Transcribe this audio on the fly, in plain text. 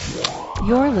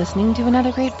You're listening to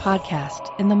another great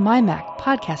podcast in the MyMac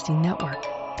Podcasting Network.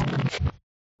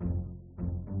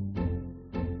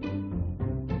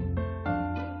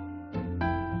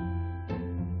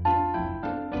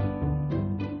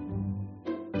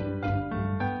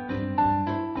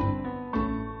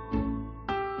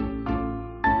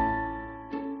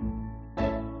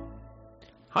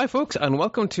 Hi folks, and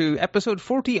welcome to episode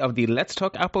 40 of the Let's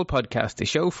Talk Apple podcast, the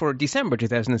show for December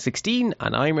 2016,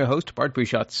 and I'm your host, Bart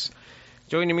Busschots.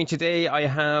 Joining me today, I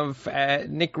have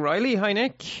Nick Riley. Hi,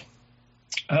 Nick.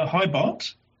 Hi,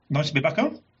 Bart. Nice to be back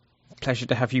on. Pleasure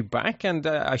to have you back, and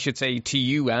I should say to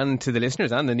you and to the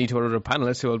listeners and the other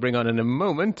panelists who I'll bring on in a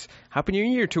moment, Happy New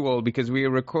Year to all, because we are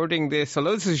recording this,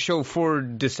 although this is a show for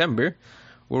December,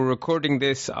 we're recording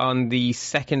this on the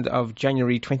 2nd of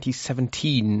January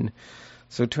 2017.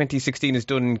 So 2016 is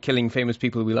done killing famous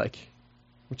people we like,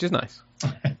 which is nice.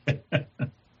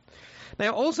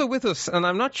 Now, also with us, and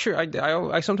I'm not sure,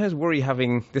 I sometimes worry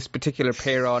having this particular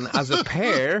pair on as a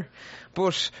pair,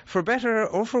 but for better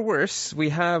or for worse, we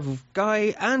have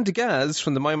Guy and Gaz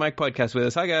from the MyMac podcast with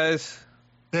us. Hi, guys.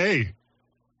 Hey.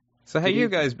 So how you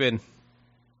guys been?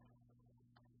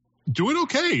 Doing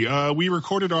okay. We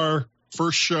recorded our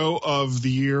first show of the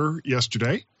year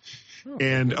yesterday. Oh,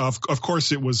 and of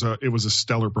course, it was a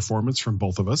stellar performance from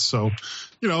both of us. So,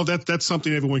 you know, that's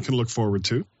something everyone can look forward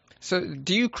to. So,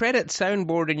 do you credit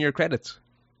Soundboard in your credits?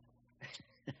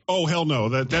 Oh hell no!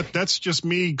 That's just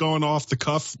me going off the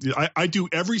cuff. I do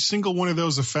every single one of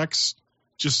those effects,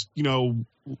 just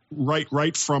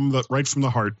right from the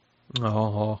heart.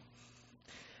 Oh.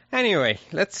 Anyway,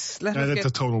 that's a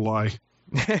total lie.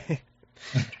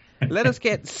 Let us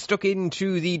get stuck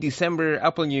into the December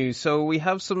Apple news. So we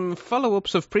have some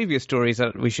follow-ups of previous stories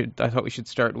that I thought we should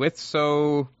start with.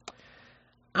 So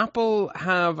Apple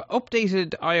have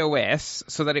updated iOS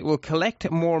so that it will collect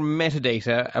more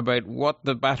metadata about what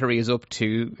the battery is up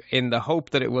to in the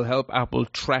hope that it will help Apple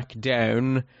track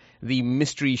down the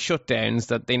mystery shutdowns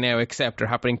that they now accept are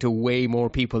happening to way more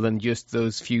people than just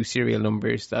those few serial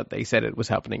numbers that they said it was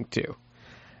happening to.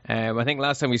 I think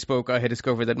last time we spoke, I had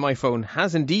discovered that my phone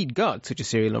has indeed got such a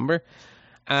serial number,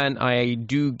 and I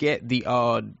do get the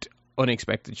odd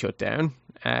unexpected shutdown,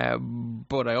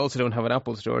 but I also don't have an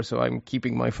Apple store, so I'm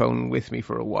keeping my phone with me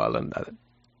for a while, and I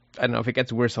don't know, if it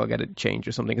gets worse, I'll get it changed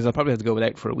or something, because I'll probably have to go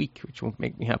without for a week, which won't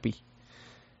make me happy.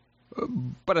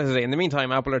 But as I say, in the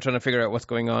meantime, Apple are trying to figure out what's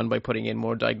going on by putting in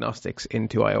more diagnostics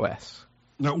into iOS.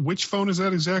 Now, which phone is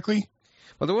that exactly?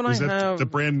 Well, the one is I that have, the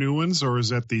brand new ones, or is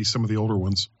that some of the older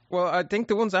ones? Well, I think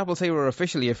the ones Apple say were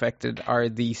officially affected are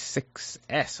the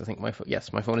 6S. I think my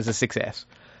phone is a 6S.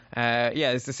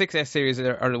 It's the 6S series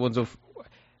are the ones of...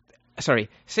 Sorry,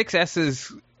 6S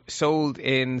is sold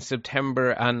in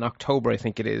September and October, I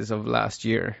think it is, of last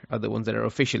year, are the ones that are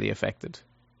officially affected.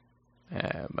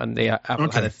 And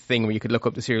Apple had a thing where you could look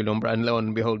up the serial number, and lo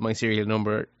and behold, my serial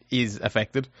number is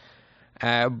affected.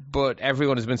 But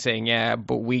everyone has been saying, yeah,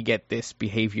 but we get this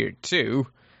behavior too.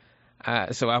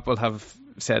 So Apple have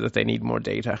said that they need more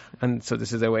data, and so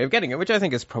this is their way of getting it, which I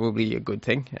think is probably a good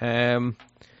thing.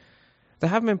 They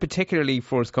haven't been particularly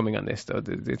forthcoming on this, though.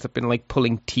 It's been like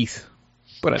pulling teeth.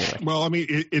 But anyway. Well, I mean,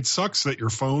 it sucks that your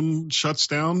phone shuts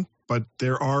down, but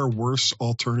there are worse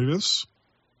alternatives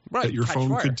that your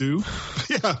phone could do.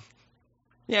 Yeah.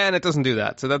 Yeah, and it doesn't do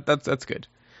that, so that's good.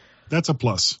 That's a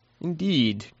plus.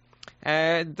 Indeed.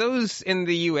 Those in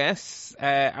the US,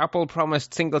 Apple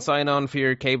promised single sign-on for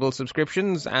your cable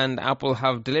subscriptions, and Apple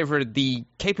have delivered the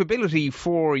capability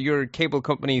for your cable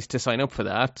companies to sign up for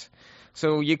that.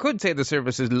 So you could say the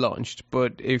service is launched,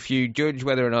 but if you judge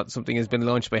whether or not something has been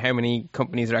launched by how many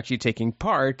companies are actually taking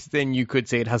part, then you could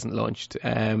say it hasn't launched.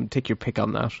 Take your pick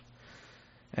on that.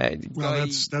 Well,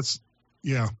 that's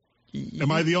yeah.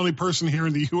 Am I the only person here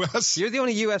in the U.S.? You're the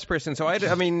only U.S. person, so I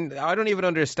don't even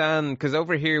understand, because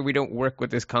over here we don't work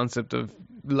with this concept of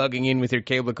logging in with your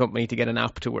cable company to get an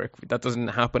app to work. That doesn't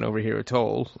happen over here at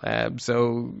all.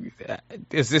 So,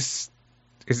 does this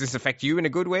affect you in a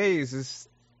good way? Is this,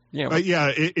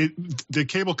 the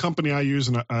cable company I use,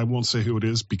 and I won't say who it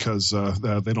is because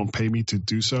they don't pay me to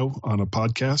do so on a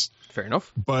podcast. Fair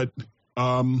enough. But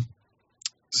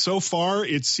so far,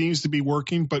 it seems to be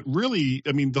working, but really,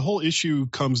 I mean, the whole issue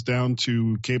comes down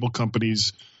to cable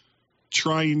companies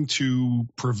trying to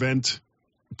prevent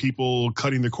people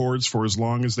cutting the cords for as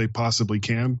long as they possibly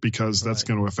can, because that's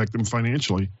going to affect them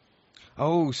financially.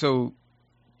 Oh, so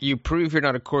you prove you're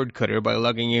not a cord cutter by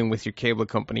logging in with your cable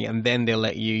company, and then they'll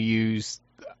let you use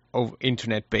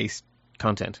internet-based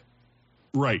content.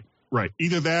 Right.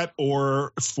 Either that,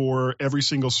 or for every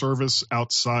single service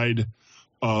outside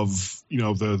of,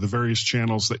 the various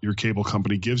channels that your cable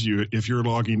company gives you, if you're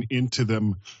logging into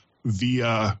them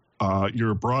via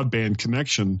your broadband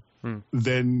connection,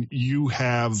 then you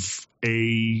have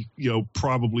a,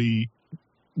 probably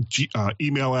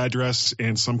email address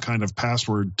and some kind of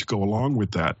password to go along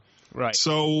with that. Right.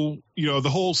 So, the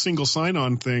whole single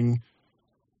sign-on thing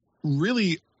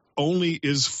really only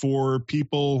is for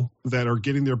people that are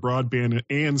getting their broadband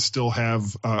and still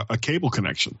have a cable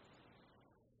connection.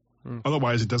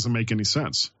 Otherwise, it doesn't make any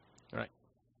sense. Right.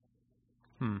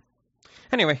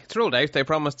 Anyway, it's rolled out. They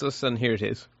promised us, and here it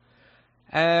is.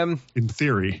 In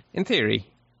theory. In theory.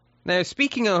 Now,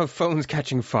 speaking of phones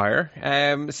catching fire,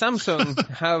 Samsung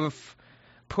have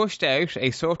pushed out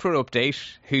a software update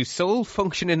whose sole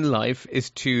function in life is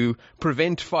to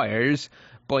prevent fires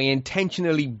by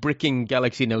intentionally bricking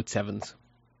Galaxy Note 7s.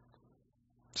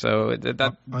 So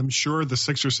that I'm sure the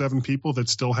 6 or 7 people that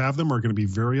still have them are going to be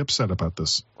very upset about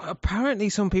this. Apparently,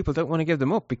 some people don't want to give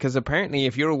them up because apparently,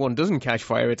 if your one doesn't catch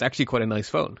fire, it's actually quite a nice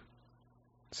phone.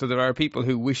 So there are people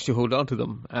who wish to hold on to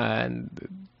them,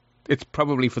 and it's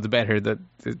probably for the better that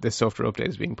the software update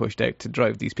is being pushed out to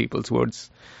drive these people towards,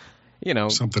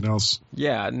 something else.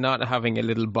 Yeah, not having a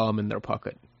little bomb in their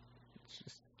pocket.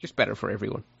 It's just better for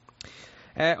everyone.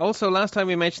 Also, last time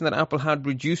we mentioned that Apple had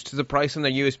reduced the price on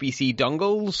their USB-C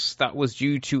dongles. That was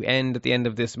due to end at the end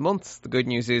of this month. The good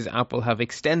news is Apple have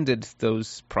extended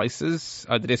those prices,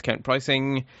 the discount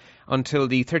pricing, until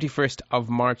the 31st of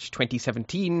March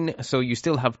 2017. So you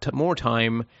still have more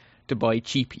time to buy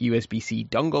cheap USB-C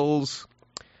dongles.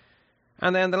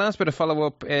 And then the last bit of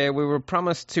follow-up, we were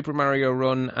promised Super Mario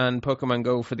Run and Pokemon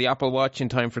Go for the Apple Watch in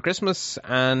time for Christmas,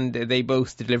 and they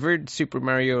both delivered. Super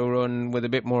Mario Run with a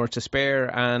bit more to spare,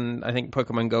 and I think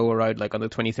Pokemon Go arrived on the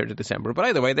 23rd of December. But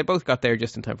either way, they both got there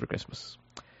just in time for Christmas.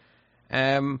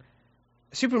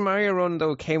 Super Mario Run,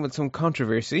 though, came with some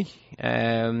controversy.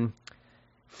 You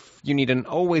need an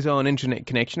always-on internet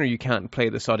connection or you can't play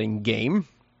the sodding game.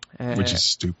 Which is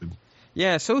stupid.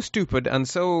 Yeah, so stupid and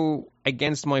so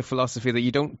against my philosophy that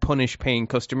you don't punish paying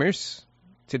customers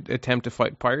to attempt to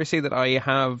fight piracy that I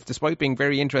have, despite being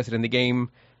very interested in the game,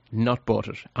 not bought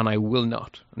it. And I will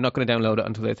not. I'm not going to download it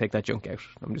until they take that junk out.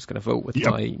 I'm just going to vote with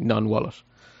my non-wallet.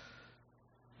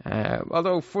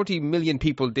 Although 40 million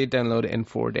people did download it in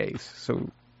 4 days. So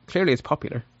clearly it's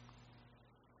popular.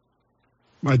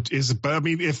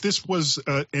 If this was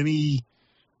any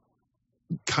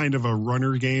kind of a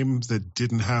runner game that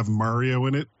didn't have Mario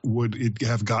in it, would it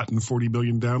have gotten 40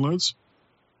 million downloads?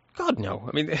 God, no.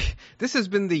 This has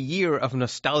been the year of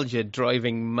nostalgia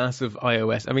driving massive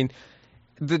iOS.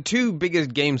 The two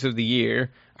biggest games of the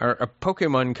year are a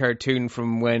Pokemon cartoon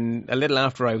from when a little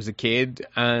after I was a kid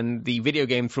and the video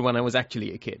game from when I was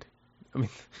actually a kid.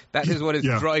 That is what is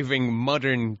driving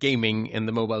modern gaming in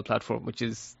the mobile platform, which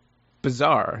is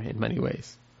bizarre in many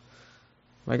ways.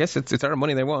 I guess it's our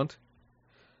money they want.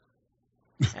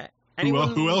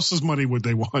 Who else's money would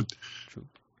they want? True.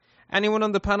 Anyone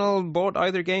on the panel bought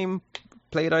either game?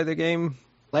 Played either game?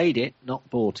 Played it, not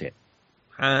bought it.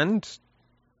 And?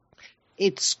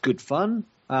 It's good fun,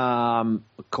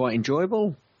 quite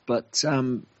enjoyable, but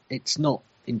it's not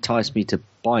enticed me to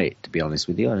buy it, to be honest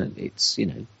with you. It's,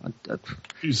 you're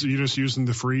just using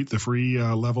the free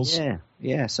levels?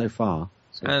 Yeah, so far.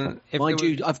 And if mind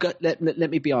you, I've got. Let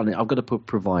me be honest. I've got to put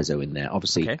proviso in there.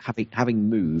 Obviously, having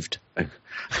moved,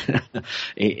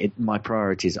 my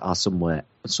priorities are somewhat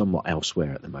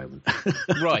elsewhere at the moment.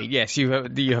 Right. Yes. You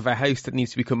have a house that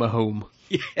needs to become a home.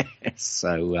 Yes.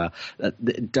 So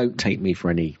don't take me for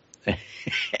any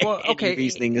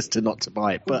reasoning as to not to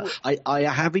buy it. But I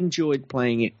have enjoyed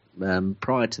playing it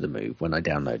prior to the move when I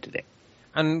downloaded it.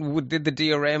 And did the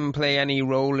DRM play any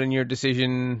role in your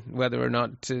decision whether or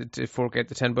not to fork out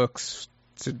the $10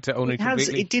 to own it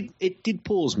completely? It did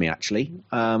pause me, actually.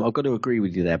 I've got to agree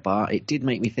with you there, Bart. It did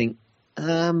make me think,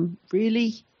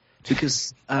 really?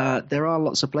 Because there are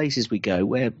lots of places we go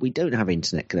where we don't have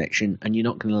internet connection and you're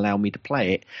not going to allow me to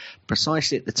play it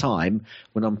precisely at the time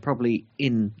when I'm probably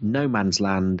in no man's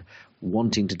land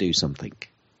wanting to do something.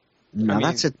 Now,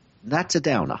 that's a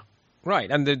downer.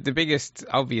 Right, and the biggest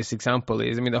obvious example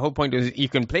is, the whole point is you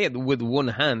can play it with one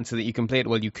hand so that you can play it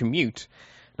while you commute.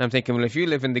 And I'm thinking, well, if you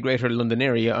live in the greater London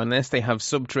area, unless they have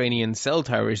subterranean cell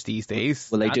towers these days...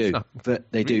 Well, they do.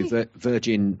 Do.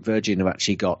 Virgin have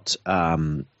actually got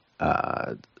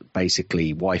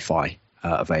basically Wi-Fi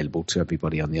available to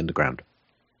everybody on the underground.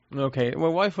 Okay, well,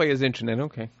 Wi-Fi is internet.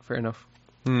 Okay, fair enough.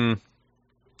 And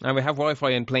we have Wi-Fi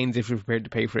in planes if you're prepared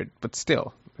to pay for it, but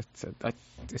still...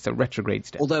 It's a retrograde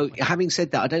step. Although, having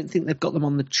said that, I don't think they've got them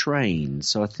on the trains,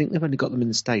 so I think they've only got them in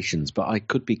the stations, but I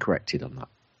could be corrected on that.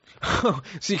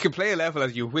 So you can play a level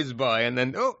as you whiz by, and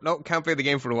then, oh, no, can't play the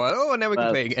game for a while. Oh, and now we can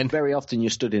play again. Very often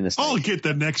you're stood in a stage. I'll get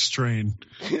the next train.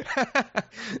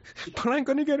 But I'm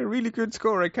going to get a really good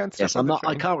score. I can't stop. Yes, I'm not.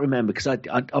 I can't remember because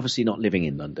I'm obviously not living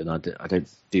in London. I don't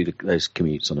do those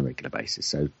commutes on a regular basis.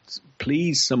 So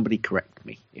please, somebody correct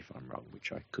me if I'm wrong,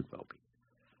 which I could well be.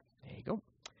 There you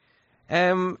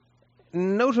go.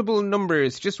 Notable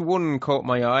numbers. Just one caught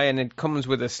my eye, and it comes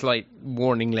with a slight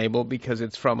warning label because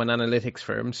it's from an analytics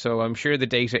firm. So I'm sure the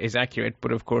data is accurate,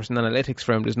 but of course an analytics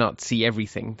firm does not see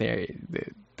everything.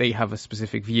 They have a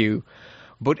specific view.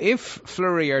 But if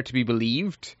Flurry are to be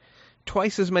believed,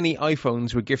 twice as many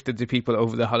iPhones were gifted to people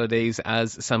over the holidays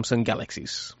as Samsung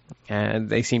Galaxies. And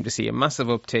they seem to see a massive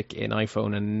uptick in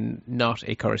iPhone and not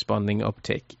a corresponding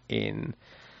uptick in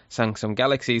Samsung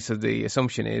Galaxy. So the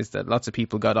assumption is that lots of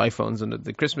people got iPhones under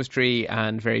the Christmas tree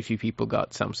and very few people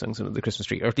got Samsungs under the Christmas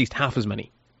tree, or at least half as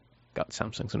many got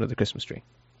Samsungs under the Christmas tree.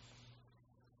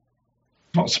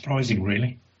 Not surprising,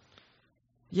 really.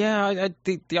 Yeah,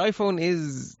 the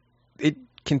iPhone it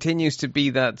continues to be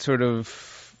that sort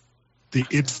of the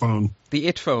it phone. The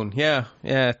it phone, yeah.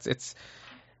 It's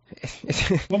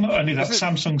well, not only that,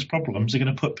 Samsung's problems are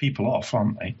going to put people off,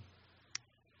 aren't they?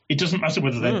 It doesn't matter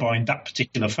whether they're buying that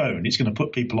particular phone. It's going to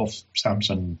put people off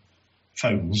Samsung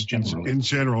phones generally. In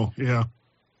general, yeah.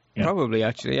 Probably,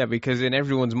 actually, yeah, because in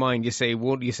everyone's mind, you say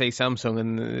Samsung,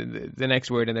 and the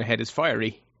next word in their head is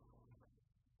fiery.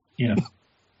 Yeah.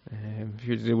 If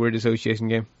you're the word association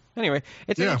game. Anyway,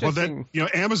 it's interesting. Well,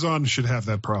 Amazon should have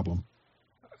that problem.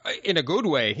 In a good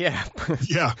way, yeah.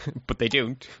 Yeah. But they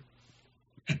don't.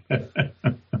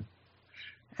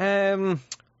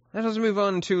 Let us move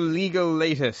on to legal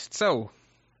latest. So,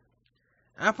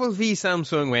 Apple v.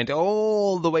 Samsung went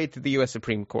all the way to the US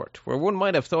Supreme Court, where one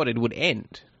might have thought it would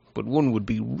end, but one would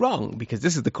be wrong, because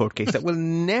this is the court case that will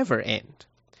never end.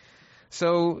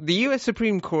 So, the US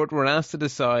Supreme Court were asked to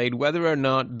decide whether or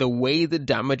not the way the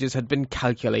damages had been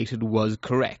calculated was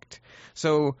correct.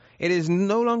 So, it is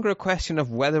no longer a question of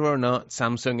whether or not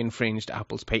Samsung infringed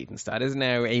Apple's patents. That is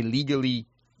now a legally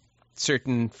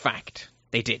certain fact.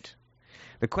 They did.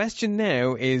 The question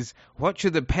now is, what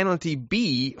should the penalty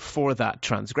be for that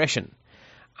transgression?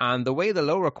 And the way the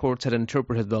lower courts had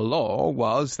interpreted the law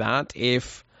was that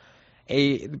if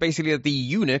basically the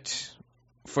unit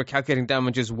for calculating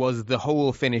damages was the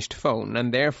whole finished phone,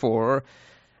 and therefore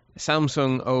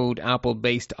Samsung owed Apple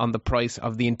based on the price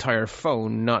of the entire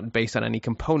phone, not based on any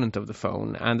component of the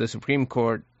phone. And the Supreme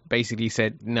Court basically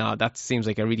said, no, that seems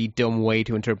like a really dumb way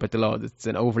to interpret the law. It's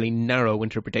an overly narrow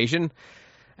interpretation.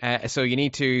 So you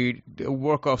need to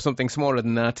work off something smaller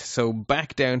than that. So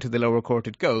back down to the lower court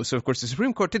it goes. So, of course, the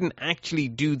Supreme Court didn't actually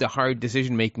do the hard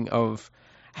decision-making of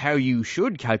how you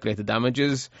should calculate the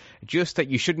damages, just that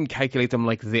you shouldn't calculate them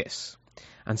like this.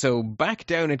 And so back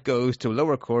down it goes to a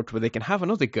lower court where they can have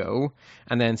another go,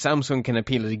 and then Samsung can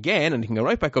appeal it again, and it can go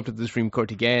right back up to the Supreme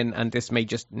Court again, and this may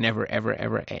just never, ever,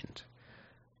 ever end.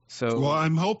 So, well,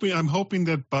 I'm hoping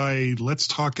that by Let's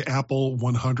Talk Apple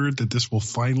 100 that this will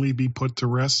finally be put to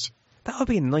rest. That would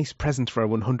be a nice present for our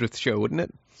 100th show, wouldn't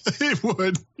it? It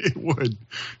would.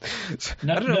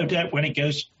 No doubt when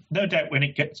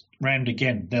it gets round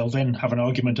again, they'll then have an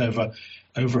argument over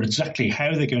exactly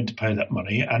how they're going to pay that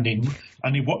money and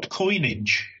in what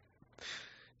coinage.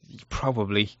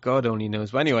 Probably, God only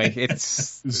knows. But anyway,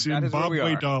 it's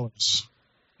Zimbabwe dollars.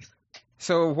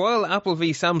 So while Apple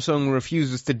v. Samsung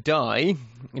refuses to die,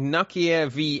 Nokia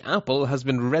v. Apple has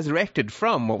been resurrected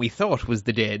from what we thought was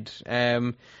the dead.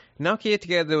 Nokia,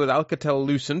 together with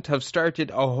Alcatel-Lucent, have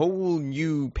started a whole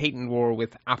new patent war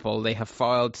with Apple. They have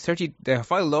filed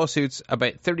lawsuits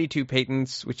about 32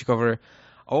 patents, which cover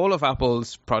all of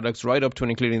Apple's products, right up to and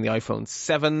including the iPhone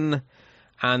 7.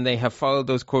 And they have filed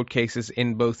those court cases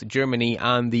in both Germany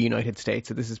and the United States.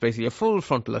 So this is basically a full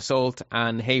frontal assault,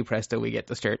 and hey presto, we get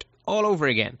to start all over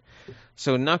again.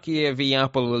 So Nokia v.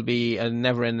 Apple will be a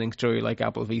never-ending story like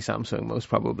Apple v. Samsung, most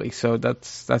probably. So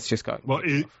that's just got... Well,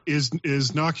 is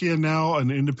Nokia now an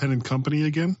independent company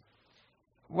again?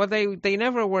 Well, they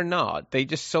never were not. They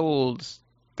just sold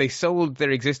their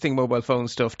existing mobile phone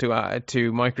stuff to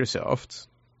Microsoft,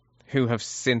 who have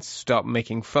since stopped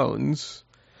making phones.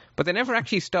 But they never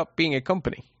actually stopped being a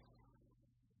company.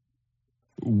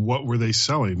 What were they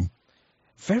selling?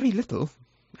 Very little.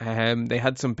 They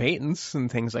had some patents and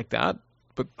things like that.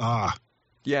 But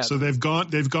yeah. So they've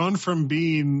gone from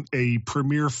being a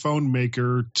premier phone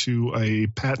maker to a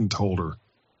patent holder.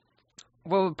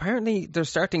 Well, apparently they're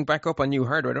starting back up on new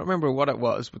hardware. I don't remember what it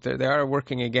was, but they are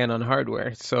working again on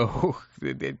hardware. So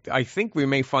I think we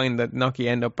may find that Nokia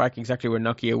end up back exactly where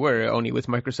Nokia were, only with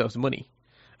Microsoft's money.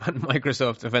 and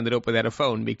Microsoft have ended up without a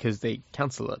phone because they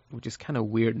cancel it, which is kind of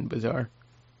weird and bizarre.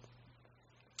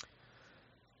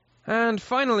 And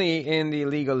finally, in the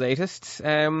legal latest,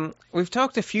 we've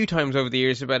talked a few times over the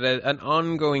years about an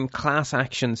ongoing class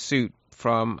action suit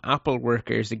from Apple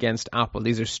workers against Apple.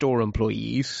 These are store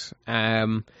employees,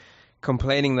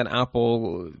 complaining that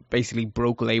Apple basically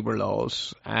broke labor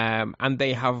laws, and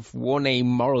they have won a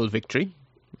moral victory.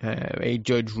 A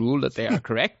judge ruled that they are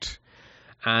correct,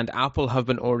 and Apple have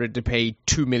been ordered to pay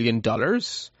 $2 million,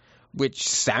 which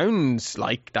sounds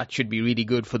like that should be really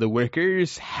good for the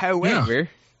workers. However,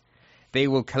 they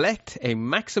will collect a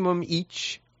maximum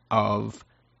each of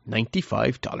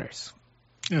 $95.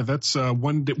 Yeah, that's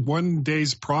one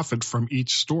day's profit from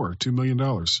each store, $2 million.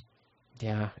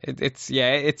 Yeah,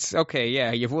 it's okay.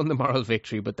 Yeah, you've won the moral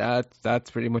victory, but that's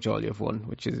pretty much all you've won,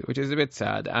 which is a bit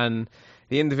sad. And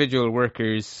the individual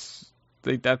workers,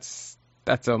 that's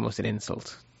almost an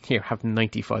insult. Here, have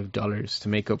 $95 to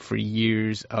make up for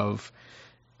years of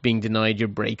being denied your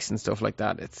breaks and stuff like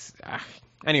that. It's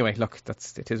anyway. Look,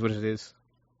 it is what it is.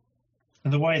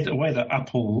 And the way that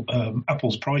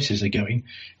Apple's prices are going,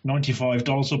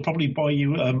 $95 will probably buy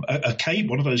you a cable,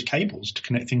 one of those cables to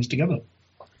connect things together.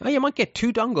 Oh, you might get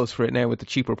 2 dongles for it now with the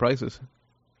cheaper prices.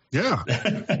 Yeah.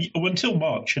 Well, until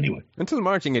March, anyway. Until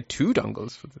March, you get 2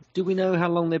 dongles for this. Do we know how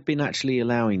long they've been actually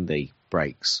allowing the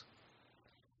breaks?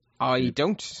 I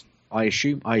don't. I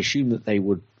assume that they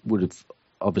would have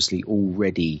obviously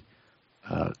already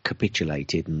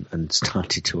capitulated and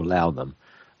started to allow them,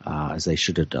 as they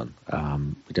should have done.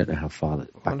 We don't know how far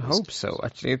that back. I hope so.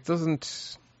 Actually, it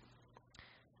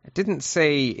didn't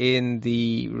say in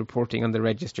the reporting on the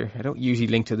register. I don't usually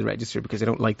link to the register because I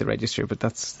don't like the register, but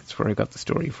that's where I got the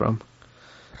story from.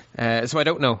 So I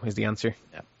don't know is the answer.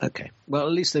 Yeah. Okay. Well,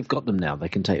 at least they've got them now. They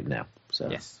can take them now.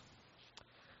 So yes.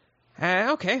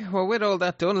 Okay. Well, with all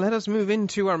that done, let us move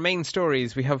into our main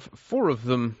stories. We have 4 of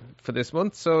them for this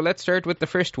month. So let's start with the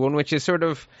first one, which is sort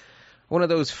of one of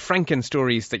those Franken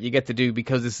stories that you get to do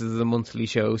because this is a monthly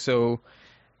show. So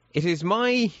it is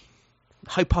my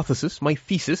hypothesis, my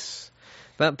thesis,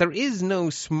 that there is no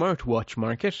smartwatch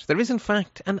market. There is, in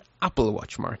fact, an Apple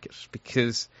Watch market,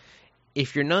 because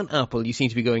if you're not Apple, you seem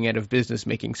to be going out of business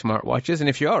making smartwatches, and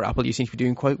if you are Apple, you seem to be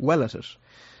doing quite well at it.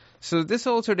 So this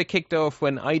all sort of kicked off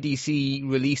when IDC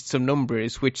released some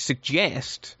numbers which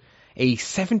suggest a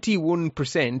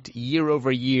 71%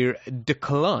 year-over-year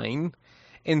decline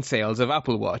in sales of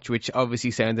Apple Watch, which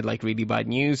obviously sounded like really bad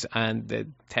news, and the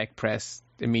tech press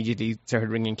immediately started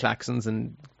ringing klaxons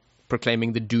and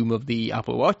proclaiming the doom of the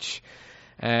Apple Watch,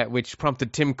 which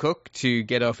prompted Tim Cook to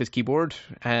get off his keyboard,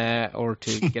 or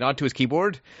to get onto his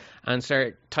keyboard and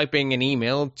start typing an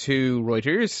email to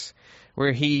Reuters,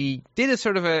 where he did a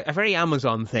sort of a very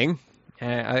Amazon thing,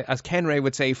 as Ken Ray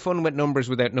would say, fun with numbers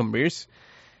without numbers.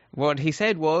 What he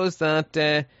said was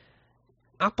that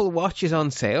Apple Watch is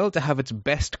on sale to have its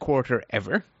best quarter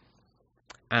ever,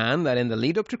 and that in the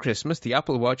lead up to Christmas, the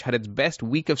Apple Watch had its best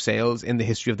week of sales in the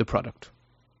history of the product.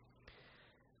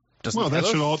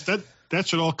 That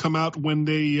should all come out when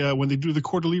they do the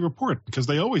quarterly report, because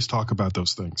they always talk about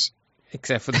those things.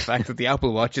 Except for the fact that the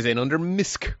Apple Watch is in under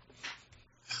MISC.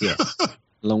 Yeah,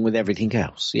 along with everything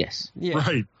else. Yes. Yeah.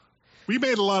 Right. We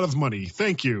made a lot of money.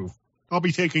 Thank you. I'll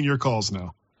be taking your calls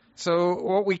now. So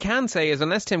what we can say is,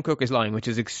 unless Tim Cook is lying, which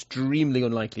is extremely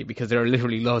unlikely because there are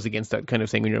literally laws against that kind of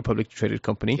thing when you're a publicly traded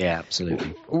company. Yeah,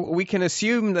 absolutely. We can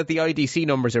assume that the IDC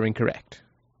numbers are incorrect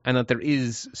and that there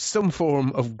is some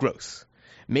form of growth.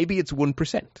 Maybe it's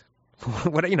 1%.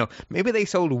 Maybe they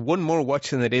sold one more watch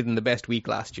than they did in the best week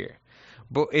last year.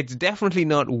 But it's definitely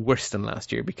not worse than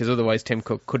last year, because otherwise Tim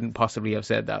Cook couldn't possibly have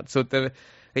said that. So the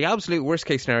absolute worst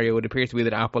case scenario would appear to be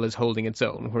that Apple is holding its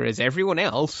own, whereas everyone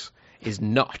else is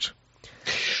not.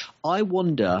 I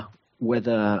wonder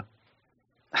whether,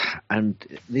 and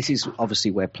this is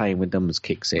obviously where playing with numbers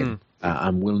kicks in,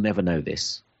 and we'll never know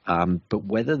this, but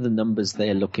whether the numbers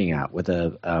they're looking at, whether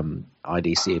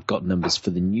IDC have got numbers for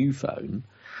the new phone,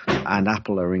 and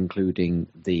Apple are including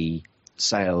the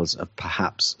sales of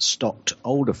perhaps stocked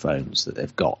older phones that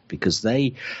they've got, because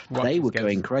they were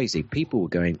going crazy. People were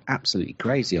going absolutely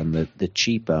crazy on the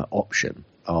cheaper option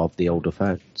of the older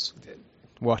phones.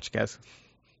 Watch, Gaz.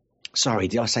 Sorry,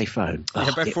 did I say phone? Yeah,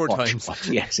 about 4 times. Watch.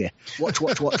 Yes, yeah.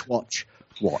 Watch.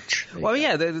 Well,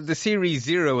 yeah, the Series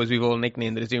 0, as we've all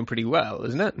nicknamed it, is doing pretty well,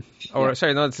 isn't it? Or, yeah.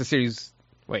 Sorry, no, it's the Series...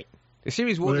 Wait. The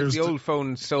Series 1 is the old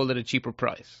phone sold at a cheaper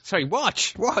price. Sorry,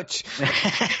 watch!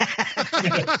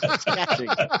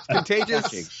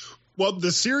 Contagious. Well,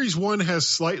 the Series 1 has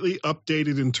slightly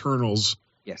updated internals.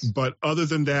 Yes. But other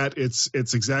than that, it's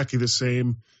exactly the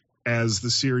same as the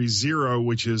Series 0,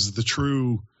 which is the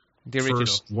true The original.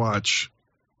 first watch.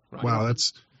 Right. Wow,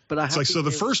 that's... But It's like, so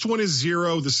the first one is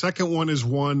 0, the second one is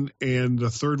 1, and the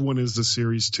third one is the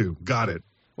Series 2. Got it.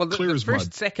 Well, Clear the as first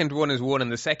mud. second one is 1,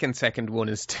 and the second one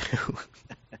is 2.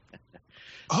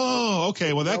 Oh,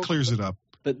 okay. Well, that clears it up.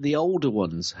 But the older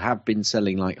ones have been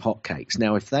selling like hotcakes.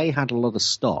 Now, if they had a lot of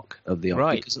stock of the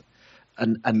Right.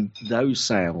 and those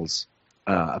sales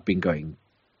have been going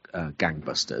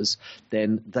gangbusters,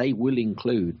 then they will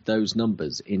include those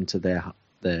numbers into their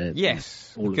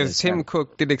Yes, all of because their Tim sales.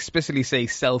 Cook did explicitly say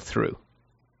sell-through.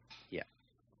 Yeah.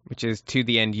 Which is to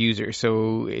the end user.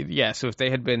 So yeah, so if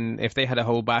they had a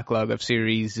whole backlog of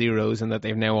Series Zeros and that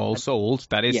they've now all sold,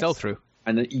 that is Yes. sell-through.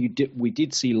 And we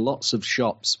did see lots of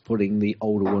shops putting the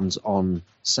older ones on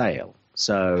sale.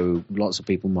 So lots of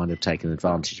people might have taken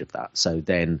advantage of that. So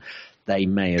then they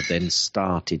may have then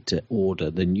started to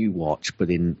order the new watch, but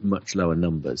in much lower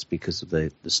numbers because of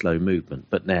the slow movement.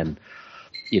 But then,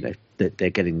 they're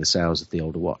getting the sales of the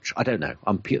older watch. I don't know.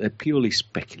 They're purely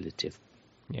speculative.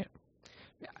 Yeah.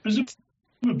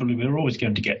 Presumably, we're always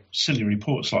going to get silly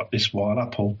reports like this while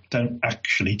Apple don't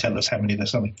actually tell us how many they're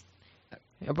selling.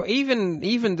 Yeah, but even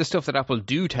the stuff that Apple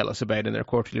do tell us about in their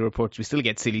quarterly reports, we still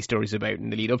get silly stories about in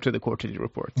the lead up to the quarterly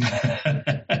reports.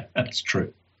 That's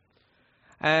true.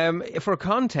 For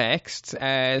context,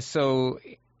 so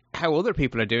how other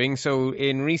people are doing. So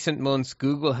in recent months,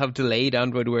 Google have delayed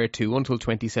Android Wear 2 until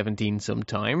 2017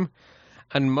 sometime.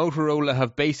 And Motorola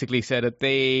have basically said that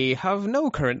they have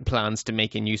no current plans to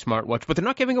make a new smartwatch, but they're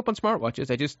not giving up on smartwatches.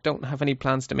 They just don't have any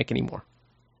plans to make any more.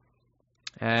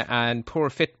 And poor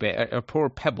Fitbit, or poor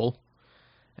Pebble,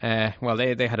 well,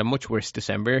 they had a much worse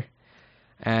December.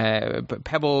 But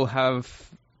Pebble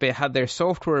they had their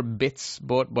software bits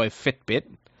bought by Fitbit,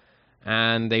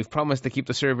 and they've promised to keep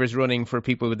the servers running for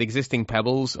people with existing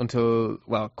Pebbles until,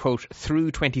 well, quote, through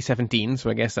 2017.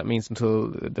 So I guess that means until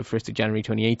the 1st of January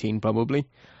 2018, probably.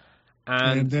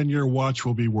 And then your watch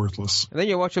will be worthless. And then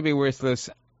your watch will be worthless,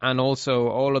 and also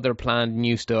all other planned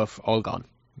new stuff all gone.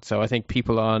 So I think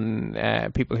people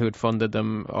who had funded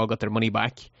them all got their money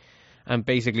back, and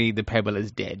basically the Pebble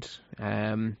is dead.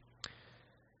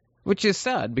 Which is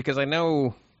sad because I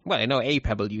know a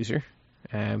Pebble user,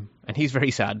 and he's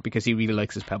very sad because he really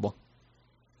likes his Pebble.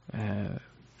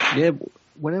 Yeah,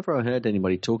 whenever I heard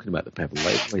anybody talking about the Pebble,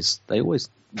 they always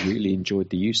really enjoyed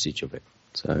the usage of it.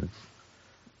 So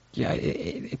yeah,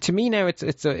 to me now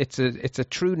it's a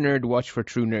true nerd watch for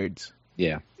true nerds.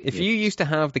 yeah, If you used to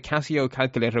have the Casio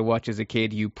calculator watch as a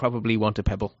kid, you probably want a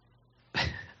Pebble.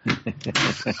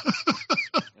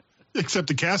 Except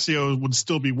the Casio would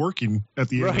still be working at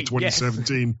the end of Right,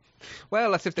 2017.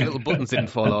 Well, that's if the little buttons didn't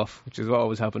fall off, which is what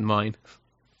always happened mine.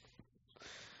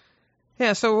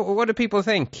 Yeah, so what do people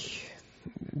think?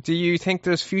 Do you think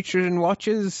there's future in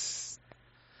watches?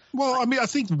 Well, I mean, I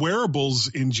think wearables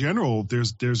in general,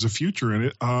 there's a future in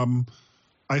it.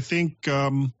 I think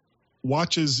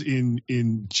watches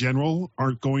in general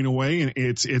aren't going away, and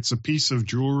it's a piece of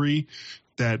jewelry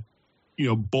that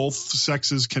both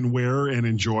sexes can wear and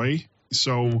enjoy.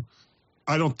 So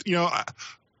I don't,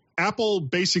 Apple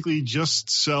basically just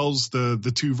sells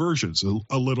the two versions,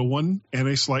 a little one and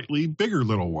a slightly bigger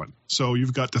little one. So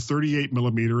you've got the 38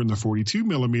 millimeter and the 42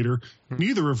 millimeter,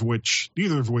 neither of which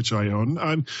I own.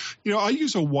 I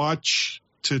use a watch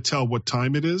to tell what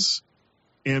time it is,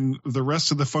 and the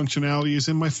rest of the functionality is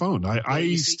in my phone.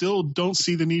 I still don't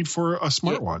see the need for a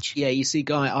smartwatch. Yeah, you see,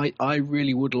 Guy, I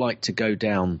really would like to go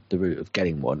down the route of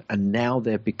getting one, and now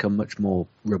they've become much more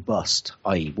robust,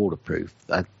 i.e. waterproof.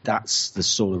 That's the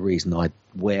sort of reason I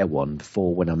wear one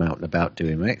for when I'm out and about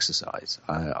doing my exercise.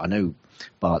 I know,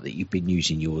 Bart, that you've been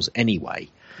using yours anyway.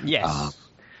 Yes.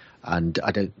 And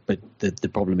I don't. But the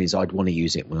problem is, I'd want to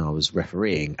use it when I was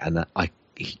refereeing, and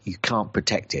you can't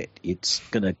protect it. It's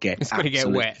going to get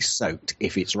absolutely wet, soaked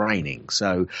if it's raining.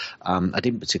 So I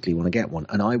didn't particularly want to get one,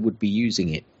 and I would be using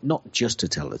it not just to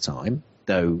tell the time,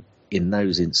 though. In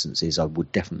those instances, I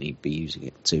would definitely be using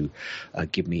it to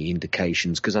give me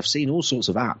indications, because I've seen all sorts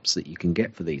of apps that you can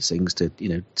get for these things to,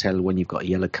 tell when you've got a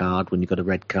yellow card, when you've got a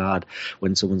red card,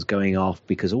 when someone's going off,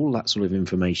 because all that sort of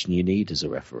information you need as a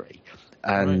referee.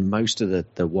 And most of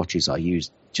the watches I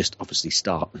use just obviously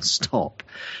start and stop,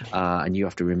 and you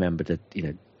have to remember to,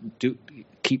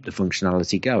 keep the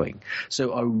functionality going.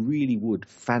 So I really would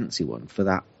fancy one for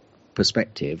that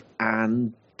perspective,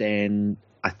 and then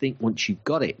I think once you've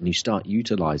got it and you start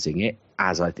utilizing it,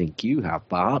 as I think you have,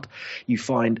 Bart, you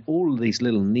find all of these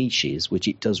little niches which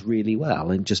it does really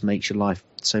well and just makes your life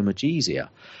so much easier.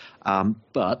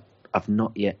 But I've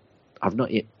not yet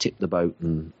tipped the boat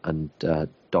and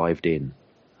dived in.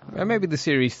 Maybe the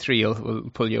Series 3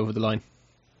 will pull you over the line.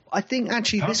 I think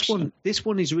actually this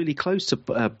one is really close to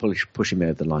pushing me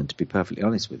over the line, to be perfectly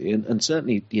honest with you. And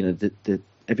certainly,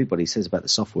 everybody says about the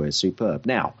software is superb.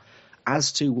 Now,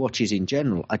 as to watches in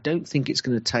general, I don't think it's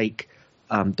going to take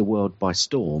the world by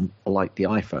storm like the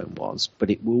iPhone was, but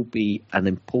it will be an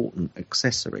important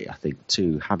accessory, I think,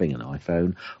 to having an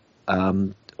iPhone.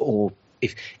 Or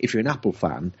if you're an Apple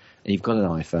fan and you've got an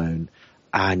iPhone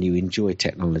and you enjoy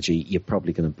technology, you're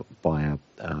probably going to buy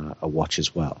a watch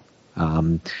as well.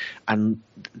 And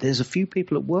there's a few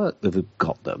people at work that have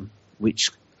got them,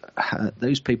 which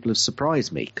those people have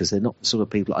surprised me because they're not the sort of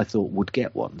people I thought would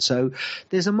get one. So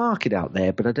there's a market out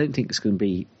there, but I don't think it's going to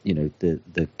be,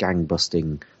 the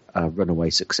gang-busting runaway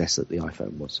success that the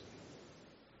iPhone was.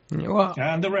 Well,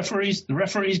 and the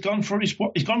referee's gone for his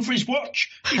watch. He's gone for his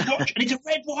watch. His watch, and it's a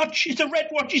red watch. It's a red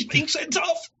watch. He's being sent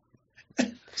off.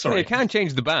 Sorry, well, you can't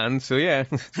change the band, so yeah,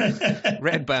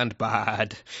 red band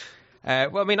bad.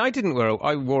 Well, I mean,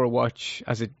 I wore a watch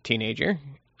as a teenager,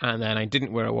 and then I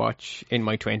didn't wear a watch in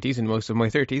my 20s and most of my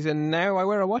 30s, and now I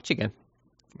wear a watch again,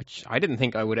 which I didn't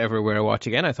think I would ever wear a watch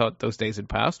again. I thought those days had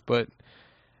passed, but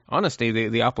honestly,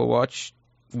 the Apple Watch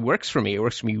works for me. It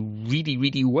works for me really,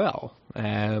 really well.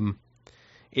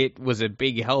 It was a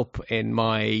big help in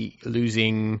my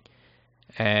losing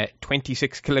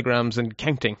 26 kilograms and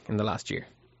counting in the last year.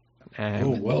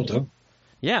 Well done.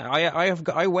 Yeah,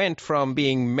 I went from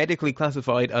being medically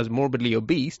classified as morbidly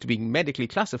obese to being medically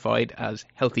classified as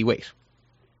healthy weight.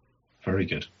 Very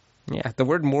good. Yeah, the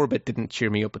word morbid didn't cheer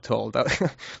me up at all.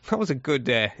 That was a good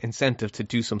incentive to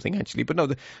do something, actually. But no,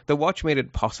 the watch made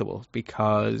it possible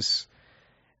because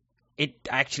it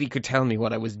actually could tell me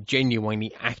what I was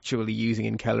genuinely actually using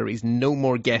in calories. No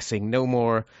more guessing, no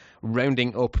more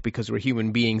rounding up because we're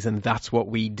human beings and that's what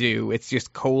we do. It's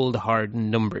just cold, hard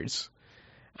numbers.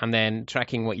 And then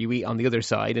tracking what you eat on the other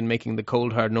side and making the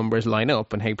cold, hard numbers line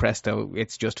up. And hey, presto,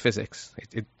 it's just physics.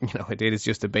 It is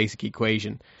just a basic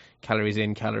equation. Calories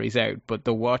in, calories out. But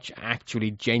the watch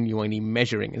actually genuinely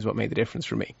measuring is what made the difference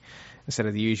for me. Instead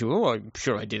of the usual, I'm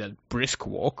sure I did a brisk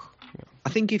walk. I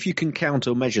think if you can count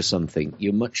or measure something,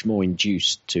 you're much more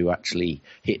induced to actually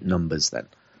hit numbers then.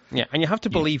 Yeah, and you have to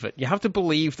believe it. You have to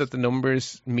believe that the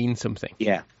numbers mean something.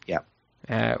 Yeah.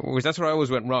 Whereas that's where I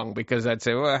always went wrong, because I'd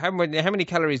say, well, how many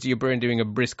calories do you burn doing a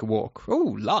brisk walk?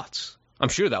 Oh, lots. I'm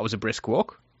sure that was a brisk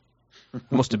walk.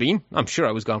 Must have been. I'm sure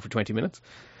I was gone for 20 minutes.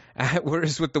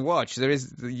 Whereas with the watch,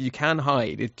 you can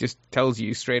hide. It just tells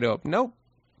you straight up, nope,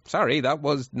 sorry, that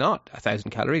was not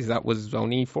 1,000 calories. That was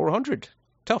only 400.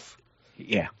 Tough.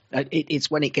 Yeah.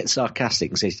 It's when it gets sarcastic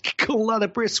and says, call that a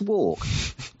brisk walk.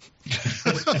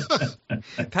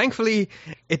 Thankfully,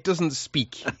 it doesn't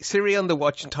speak. Siri on the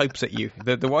watch types at you.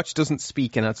 The watch doesn't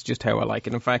speak, and that's just how I like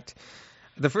it. In fact,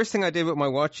 the first thing I did with my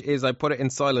watch is I put it in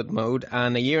silent mode,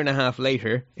 and a year and a half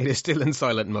later, it is still in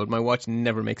silent mode. My watch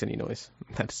never makes any noise.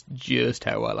 That's just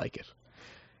how I like it.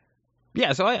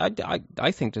 Yeah, so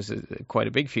I think this is quite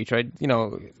a big feature.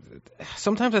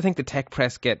 Sometimes I think the tech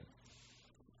press get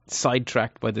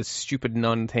sidetracked by this stupid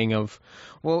non-thing of,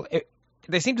 well,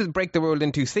 they seem to break the world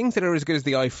into things that are as good as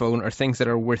the iPhone or things that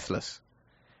are worthless.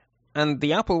 And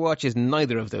the Apple Watch is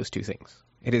neither of those two things.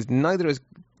 It is neither as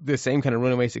the same kind of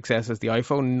runaway success as the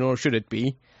iPhone, nor should it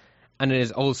be. And it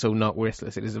is also not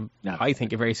worthless. It is, I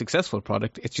think, a very successful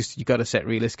product. It's just you got to set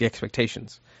realistic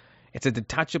expectations. It's a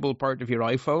detachable part of your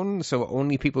iPhone, so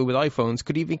only people with iPhones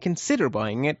could even consider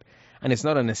buying it. And it's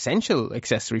not an essential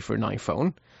accessory for an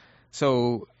iPhone.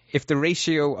 So if the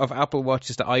ratio of Apple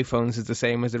Watches to iPhones is the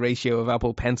same as the ratio of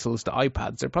Apple Pencils to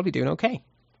iPads, they're probably doing okay.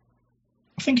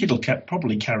 I think it'll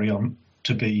probably carry on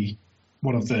to be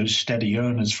one of those steady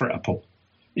earners for Apple.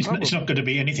 It's not going to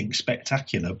be anything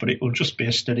spectacular, but it will just be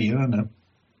a steady earner.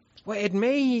 Well, it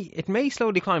may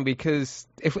slowly climb, because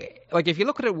if you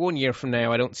look at it 1 year from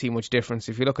now, I don't see much difference.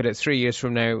 If you look at it 3 years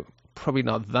from now, probably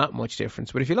not that much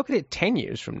difference. But if you look at it 10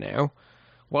 years from now,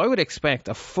 well, I would expect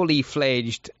a fully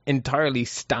fledged, entirely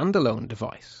standalone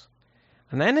device,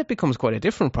 and then it becomes quite a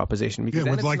different proposition. Because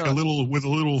with like a little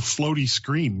floaty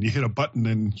screen, you hit a button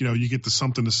and you get to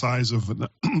something the size of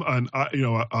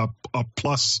a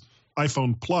plus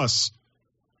iPhone Plus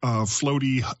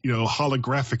floaty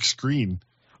holographic screen.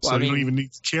 So you don't even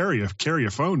need to carry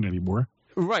a phone anymore.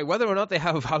 Right, whether or not they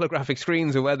have holographic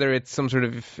screens or whether it's some sort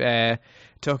of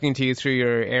talking to you through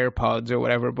your AirPods or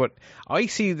whatever, but I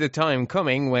see the time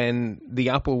coming when the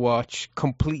Apple Watch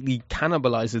completely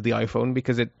cannibalizes the iPhone,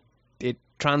 because it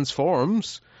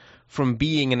transforms from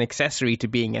being an accessory to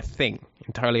being a thing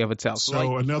entirely of itself.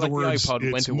 So in other words,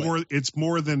 it's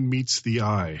more than meets the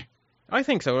eye. I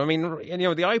think so. I mean, the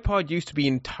iPod used to be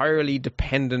entirely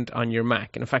dependent on your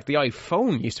Mac. And in fact, the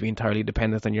iPhone used to be entirely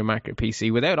dependent on your Mac or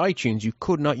PC. Without iTunes, you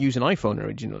could not use an iPhone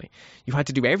originally. You had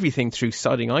to do everything through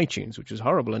sodding iTunes, which was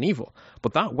horrible and evil.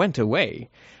 But that went away.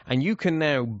 And you can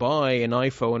now buy an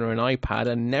iPhone or an iPad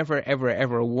and never, ever,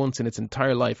 ever once in its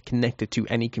entire life connect it to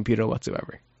any computer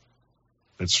whatsoever.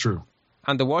 That's true.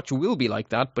 And the watch will be like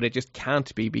that, but it just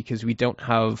can't be because we don't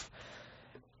have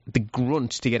the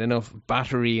grunt to get enough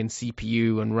battery and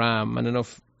CPU and RAM and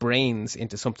enough brains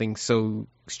into something so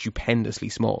stupendously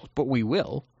small. But we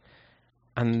will,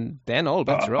 and then all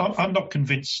bets are off. I'm not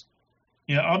convinced.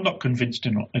 Yeah, I'm not convinced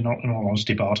in all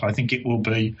honesty, Bart. I think it will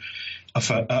be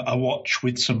a watch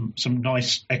with some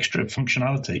nice extra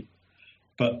functionality,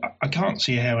 but I can't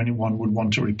see how anyone would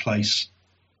want to replace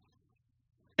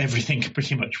everything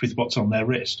pretty much with what's on their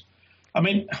wrist. I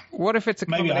mean, what if it's a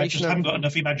maybe I just haven't got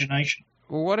enough imagination.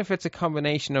 Well, what if it's a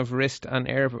combination of wrist and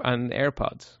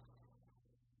AirPods?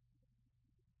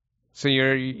 So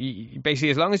you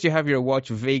basically, as long as you have your watch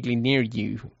vaguely near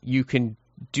you, you can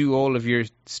do all of your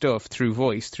stuff through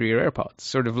voice, through your AirPods.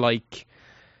 Sort of like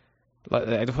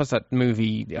what's that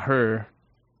movie, Her?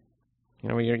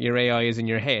 Your AI is in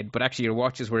your head, but actually your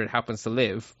watch is where it happens to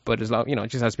live. But as long, it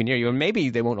just has to be near you. And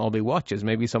maybe they won't all be watches.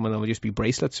 Maybe some of them will just be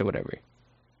bracelets or whatever.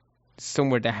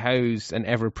 Somewhere to house an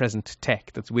ever-present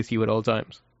tech that's with you at all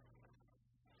times.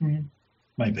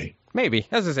 Maybe.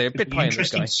 As I say, a bit pie in the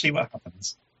sky. Interesting to see what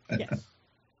happens. Yes.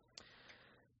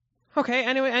 Okay.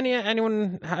 Anyway,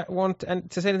 anyone want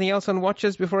to say anything else on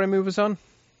watches before I move us on?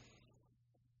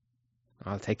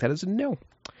 I'll take that as a no.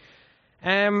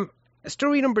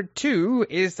 Story number 2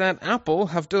 is that Apple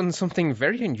have done something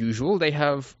very unusual. They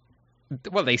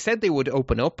said they would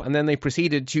open up, and then they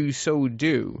proceeded to so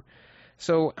do.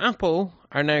 So Apple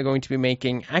are now going to be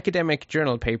publishing academic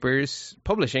journal papers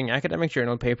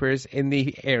in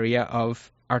the area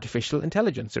of artificial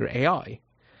intelligence, or AI.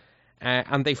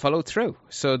 And they followed through.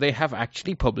 So they have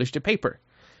actually published a paper.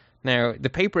 Now, the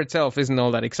paper itself isn't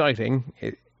all that exciting,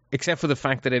 except for the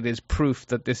fact that it is proof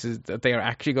that that they are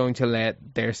actually going to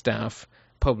let their staff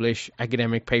publish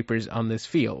academic papers on this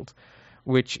field,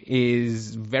 which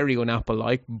is very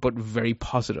un-Apple-like, but very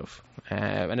positive.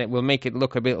 And it will make it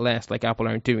look a bit less like Apple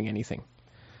aren't doing anything.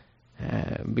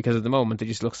 Because at the moment, it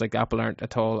just looks like Apple aren't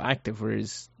at all active,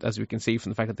 whereas, as we can see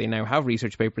from the fact that they now have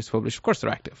research papers published, of course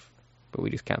they're active, but we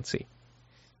just can't see.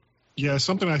 Yeah,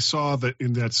 something I saw that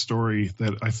in that story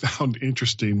that I found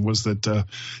interesting was that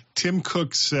Tim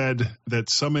Cook said that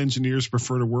some engineers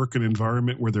prefer to work in an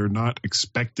environment where they're not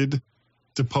expected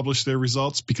to publish their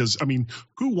results, because, I mean,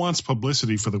 who wants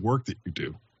publicity for the work that you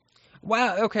do?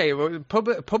 Well, okay,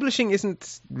 publishing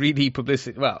isn't really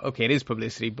publicity. Well, okay, it is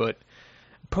publicity, but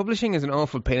publishing is an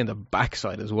awful pain in the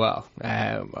backside as well.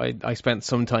 I spent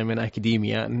some time in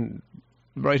academia, and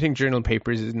writing journal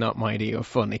papers is not my idea of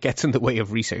fun. It gets in the way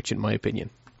of research, in my opinion.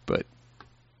 But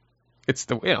it's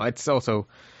it's also,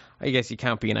 I guess you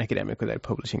can't be an academic without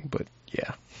publishing, but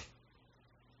yeah.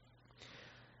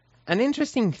 An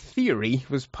interesting theory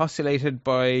was postulated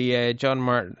by John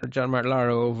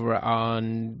Martellaro over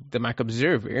on the Mac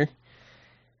Observer.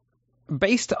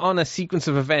 Based on a sequence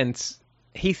of events,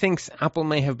 he thinks Apple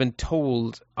may have been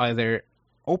told either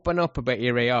open up about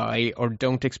your AI or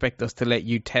don't expect us to let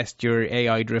you test your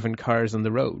AI-driven cars on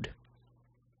the road.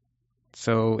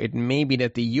 So it may be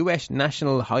that the US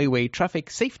National Highway Traffic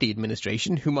Safety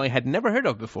Administration, whom I had never heard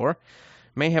of before,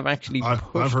 may have actually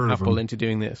pushed Apple into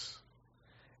doing this.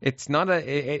 It's not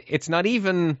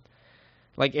even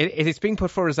like it's being put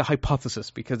forward as a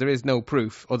hypothesis because there is no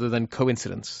proof other than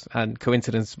coincidence, and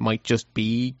coincidence might just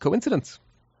be coincidence.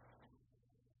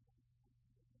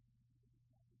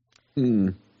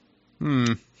 The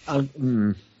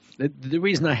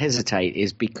reason I hesitate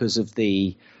is because of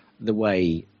the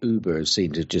way Uber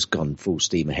seemed to have just gone full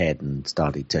steam ahead and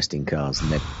started testing cars,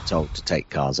 and they're told to take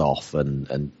cars off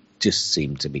and just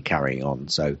seem to be carrying on.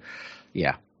 So,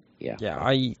 yeah.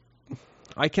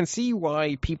 I can see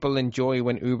why people enjoy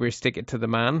when Uber stick it to the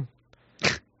man,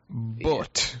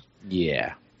 but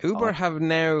Uber have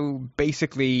now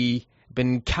basically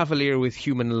been cavalier with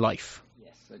human life.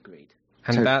 Yes, agreed.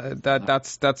 And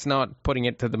that's not putting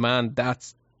it to the man.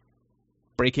 That's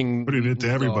breaking. Putting it to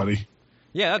everybody. Law.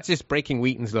 Yeah, that's just breaking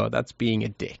Wheaton's law. That's being a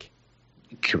dick.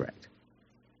 Correct.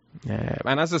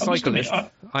 And as a cyclist,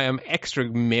 I am extra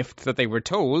miffed that they were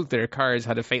told their cars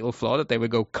had a fatal flaw, that they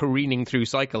would go careening through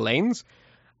cycle lanes,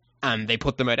 and they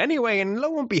put them out anyway, and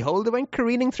lo and behold, they went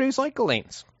careening through cycle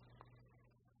lanes.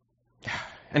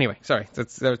 Anyway, sorry.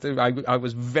 I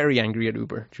was very angry at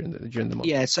Uber during the month.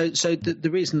 Yeah, so the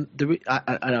reason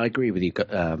I agree with you,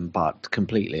 Bart,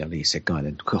 completely. I know you said guy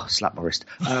then. God, slap my wrist.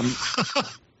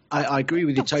 I agree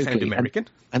with you totally. Sound American.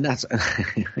 And that's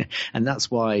and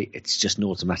that's why it's just an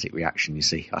automatic reaction. You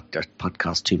see, I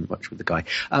podcast too much with the guy,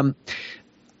 and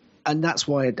that's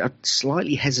why I'm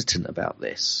slightly hesitant about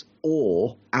this.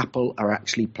 Or Apple are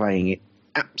actually playing it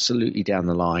absolutely down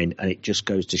the line, and it just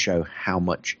goes to show how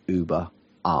much Uber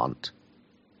aren't,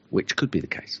 which could be the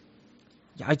case.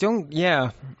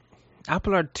 Yeah,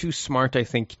 Apple are too smart, I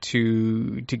think,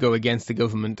 to go against the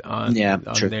government on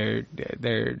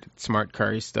their smart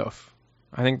car stuff.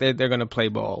 I think they're going to play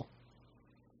ball.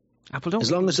 Apple don't.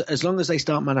 As long as they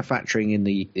start manufacturing in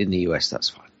the US, that's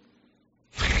fine.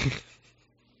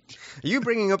 Are you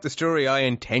bringing up the story I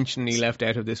intentionally left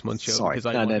out of this month's show? Sorry,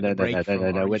 no.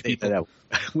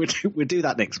 We'll do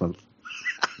that next month.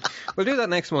 We'll do that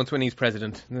next month when he's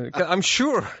president. I'm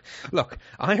sure. Look,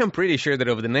 I am pretty sure that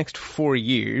over the next 4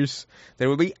 years there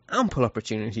will be ample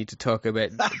opportunity to talk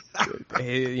about,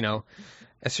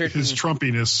 a certain his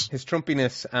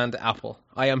Trumpiness and Apple.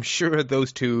 I am sure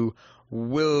those two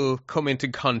will come into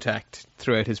contact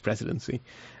throughout his presidency.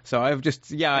 So I've just,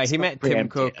 he met Tim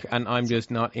Cook, and I'm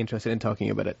just not interested in talking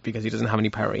about it because he doesn't have any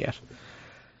power yet.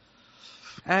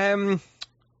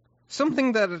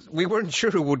 Something that we weren't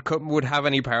sure would have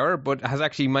any power, but has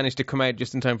actually managed to come out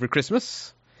just in time for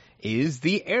Christmas, is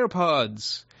the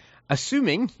AirPods.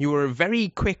 Assuming you were very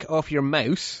quick off your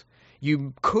mouse,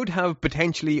 you could have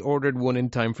potentially ordered one in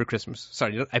time for Christmas.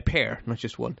 Sorry, a pair, not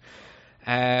just one.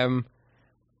 And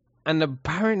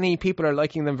apparently people are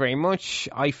liking them very much.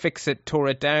 iFixit tore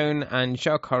it down, and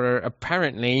shock horror,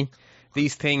 apparently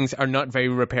these things are not very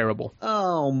repairable.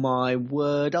 Oh my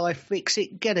word,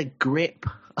 iFixit, get a grip.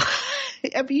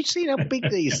 Have you seen how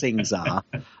big these things are?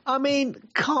 I mean,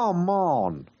 come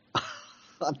on.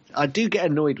 I do get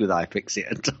annoyed with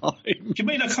iFixit at times. Do you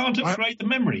mean I can't upgrade the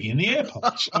memory in the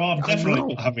AirPods? Oh, I'm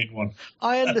definitely not having one.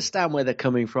 I understand where they're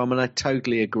coming from, and I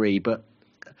totally agree, but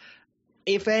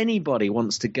if anybody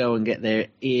wants to go and get their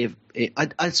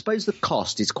I suppose the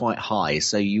cost is quite high,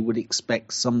 so you would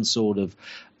expect some sort of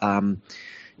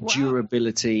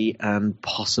durability and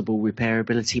possible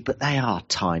repairability, but they are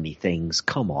tiny things.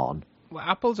 Come on. Well,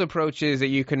 Apple's approach is that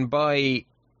you can buy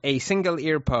a single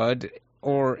earpod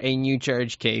or a new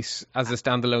charge case as a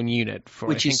standalone unit for,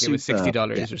 which I think it was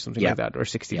 $60 or something like that, or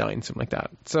 $69, something like that.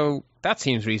 So that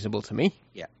seems reasonable to me.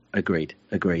 Yeah, agreed.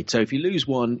 So if you lose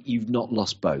one, you've not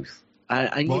lost both.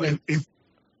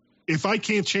 If I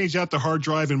can't change out the hard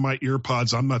drive in my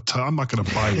earpods, I'm not going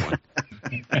to buy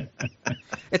one.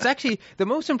 It's actually the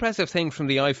most impressive thing from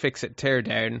the iFixit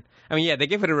teardown. I mean, they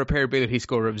give it a repairability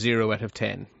score of 0 out of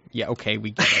 10. Yeah, okay,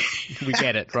 we get it. We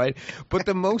get it, right? But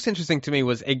the most interesting to me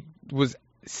was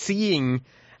seeing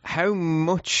how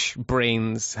much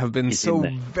brains have been so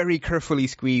very carefully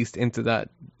squeezed into that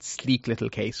sleek little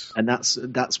case. And that's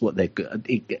what they're good.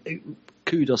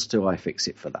 Kudos to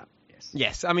iFixit for that.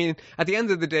 Yes, I mean, at the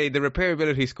end of the day, the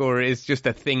repairability score is just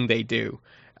a thing they do.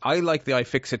 I like the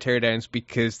iFixit teardowns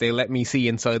because they let me see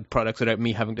inside products without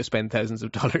me having to spend thousands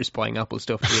of dollars buying Apple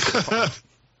stuff.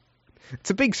 It's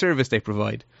a big service they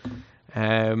provide.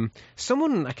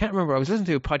 Someone, I can't remember, I was listening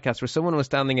to a podcast where someone was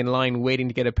standing in line waiting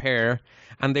to get a pair,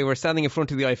 and they were standing in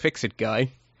front of the iFixit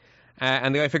guy.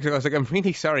 And the iFixit guy was like, I'm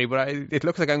really sorry, but it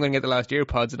looks like I'm going to get the last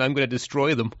EarPods and I'm going to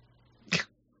destroy them.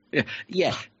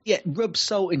 Yeah. Rub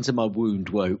salt into my wound.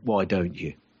 Why don't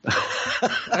you?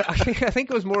 I think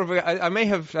it was more of a. I'm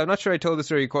not sure I told the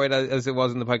story quite as it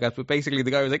was in the podcast, but basically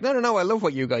the guy was like, "No, I love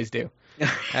what you guys do."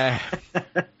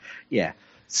 Yeah.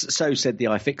 So said the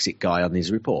iFixit guy on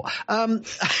his report.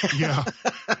 Yeah.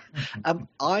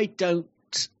 I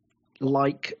don't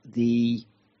like the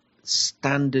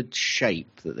standard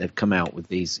shape that they've come out with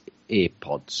these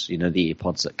EarPods, the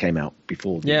EarPods that came out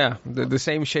before. The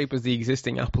same shape as the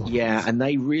existing Apple. Yeah, and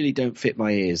they really don't fit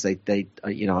my ears. I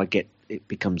get it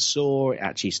becomes sore. It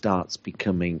actually starts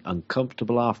becoming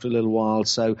uncomfortable after a little while.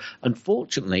 So,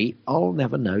 unfortunately, I'll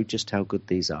never know just how good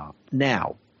these are.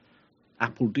 Now,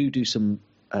 Apple do some.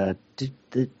 Do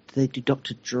they do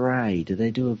Dr. Dre? Do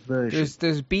they do a version?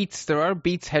 There's Beats. There are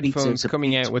Beats headphones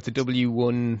coming out with the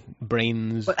W1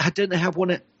 brains. But don't they have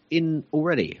one in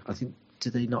already? I think. Do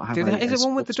they not have? Is it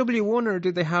one with the W1, or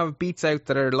do they have Beats out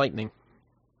that are Lightning?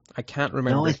 I can't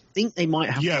remember. No, I think they might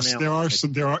have. Yes, there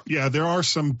are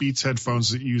some Beats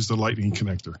headphones that use the Lightning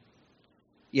connector.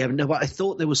 Yeah, no, but I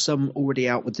thought there was some already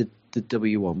out with the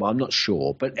W1, but I'm not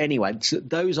sure. But anyway, so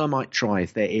those I might try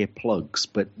if they're earplugs.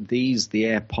 But the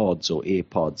AirPods or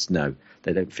EarPods, no,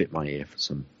 they don't fit my ear for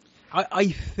some. I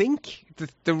think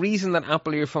the reason that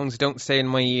Apple earphones don't stay in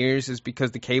my ears is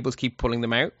because the cables keep pulling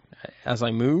them out as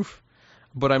I move,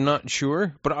 but I'm not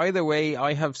sure. But either way,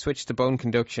 I have switched to bone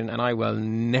conduction, and I will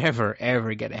never,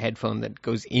 ever get a headphone that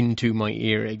goes into my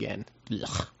ear again.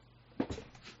 Ugh.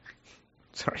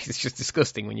 Sorry, it's just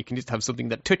disgusting when you can just have something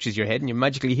that touches your head and you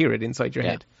magically hear it inside your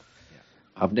head.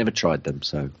 I've never tried them,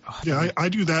 so... Yeah, I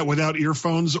do that without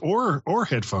earphones or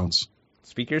headphones.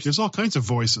 Speakers? There's all kinds of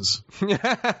voices.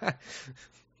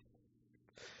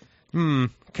 Can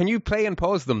you play and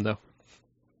pause them, though?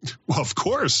 Well, of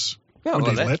course. Oh,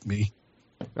 when they let me.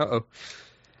 Uh-oh.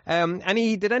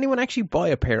 Did anyone actually buy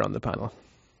a pair on the panel?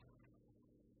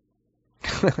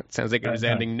 Sounds like a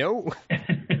resounding no.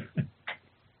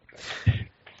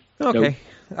 Okay.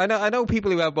 Nope. I know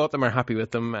people who have bought them are happy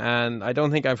with them, and I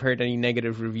don't think I've heard any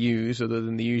negative reviews other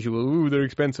than the usual, ooh, they're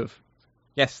expensive.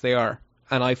 Yes, they are.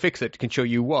 And iFixit can show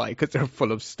you why, because they're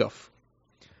full of stuff.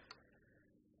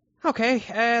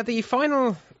 Okay, the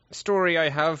final story I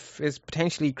have is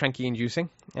potentially cranky-inducing.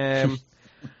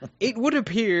 It would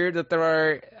appear that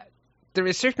there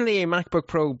is certainly a MacBook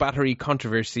Pro battery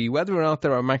controversy. Whether or not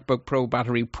there are MacBook Pro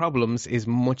battery problems is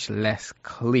much less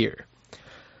clear.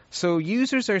 So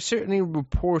users are certainly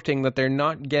reporting that they're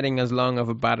not getting as long of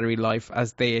a battery life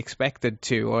as they expected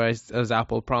to, or as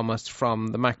Apple promised from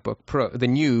the MacBook Pro, the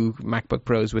new MacBook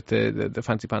Pros with the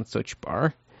fancy pants touch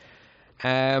bar.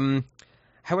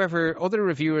 However, other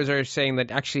reviewers are saying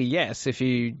that actually, yes, if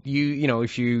you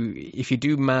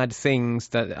do mad things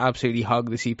that absolutely hog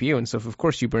the CPU and stuff, of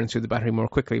course you burn through the battery more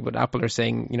quickly. But Apple are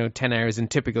saying, 10 hours in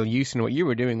typical use, and what you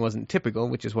were doing wasn't typical,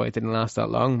 which is why it didn't last that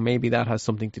long. Maybe that has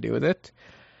something to do with it.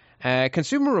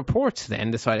 Consumer Reports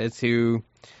then decided to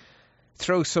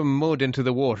throw some mud into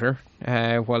the water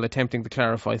while attempting to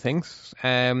clarify things.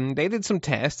 They did some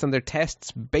tests, and their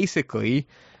tests basically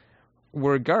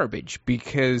were garbage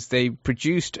because they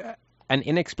produced an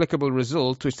inexplicable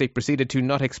result which they proceeded to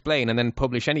not explain and then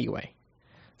publish anyway.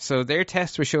 So their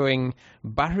tests were showing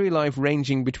battery life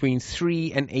ranging between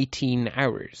 3 and 18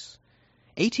 hours.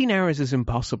 18 hours is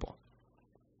impossible.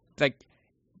 Like,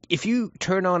 if you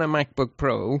turn on a MacBook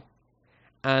Pro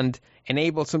and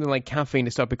enable something like caffeine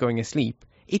to stop it going asleep,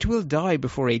 it will die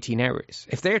before 18 hours.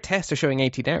 If their tests are showing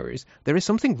 18 hours, there is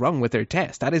something wrong with their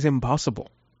test. That is impossible.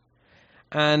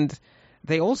 And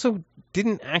they also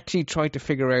didn't actually try to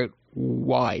figure out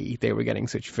why they were getting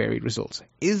such varied results.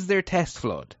 Is their test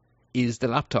flawed? Is the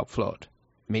laptop flawed?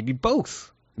 Maybe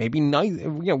both. Maybe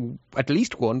neither, at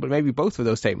least one, but maybe both of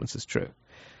those statements is true.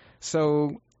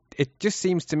 So it just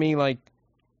seems to me like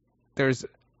things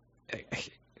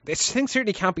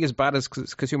certainly can't be as bad as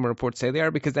Consumer Reports say they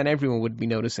are, because then everyone would be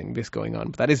noticing this going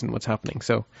on, but that isn't what's happening.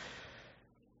 So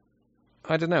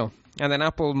I don't know. And then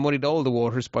Apple muddied all the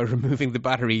waters by removing the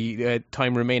battery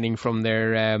time remaining from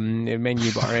their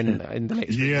menu bar in the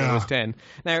latest Windows 10.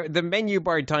 Now, the menu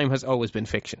bar time has always been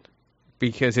fiction,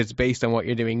 because it's based on what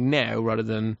you're doing now rather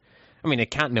than... I mean,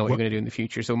 it can't know what you're going to do in the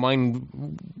future. So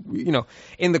mine,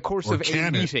 in the course of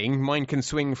a meeting, mine can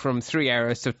swing from 3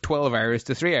 hours to 12 hours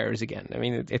to 3 hours again. I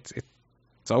mean, it's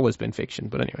always been fiction,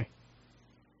 but anyway.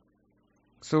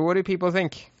 So what do people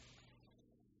think?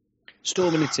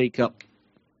 Storm in a teacup.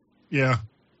 Yeah.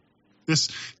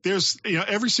 There's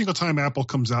every single time Apple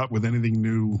comes out with anything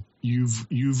new,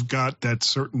 you've got that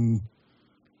certain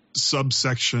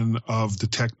subsection of the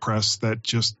tech press that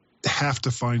just have to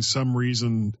find some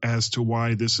reason as to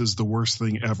why this is the worst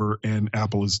thing ever and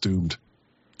Apple is doomed.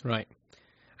 Right.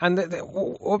 And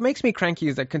what makes me cranky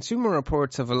is that Consumer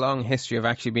Reports have a long history of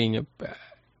actually being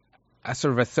a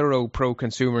sort of a thorough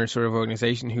pro-consumer sort of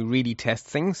organization who really test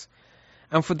things.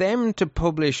 And for them to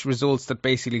publish results that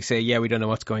basically say, yeah, we don't know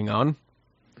what's going on,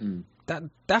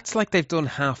 that's like they've done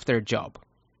half their job.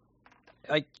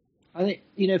 Like, I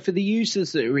think, for the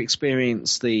users that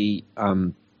experience the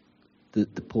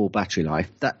poor battery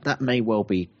life, that may well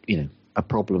be, a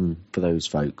problem for those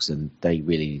folks, and they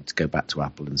really need to go back to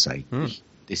Apple and say,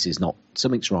 this is not,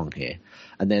 something's wrong here.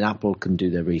 And then Apple can do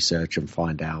their research and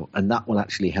find out, and that will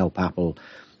actually help Apple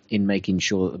in making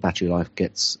sure that the battery life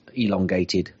gets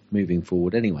elongated moving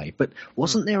forward anyway. But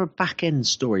wasn't there a back-end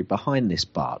story behind this,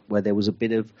 Bart, where there was a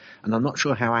bit of, and I'm not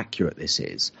sure how accurate this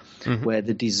is, where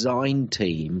the design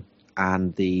team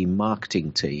and the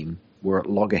marketing team were at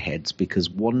loggerheads because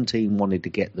one team wanted to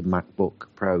get the MacBook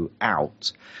Pro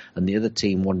out and the other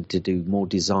team wanted to do more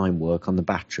design work on the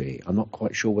battery. I'm not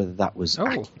quite sure whether that was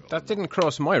accurate. That didn't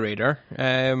cross my radar,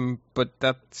 but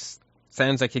that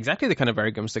sounds like exactly the kind of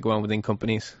arguments that go on within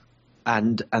companies.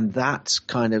 And that's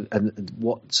kind of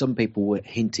what some people were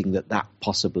hinting that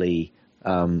possibly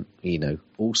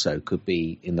also could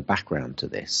be in the background to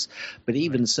this. But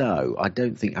even so, I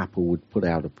don't think Apple would put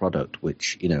out a product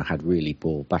which, had really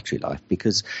poor battery life,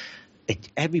 because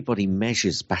everybody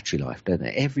measures battery life, don't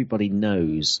they? Everybody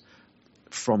knows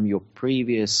from your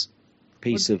previous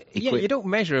piece of equipment. Yeah, you don't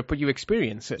measure it, but you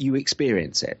experience it. You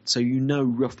experience it. So you know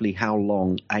roughly how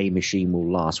long a machine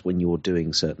will last when you're doing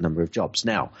a certain number of jobs.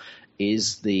 Now,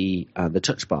 is the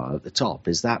touch bar at the top,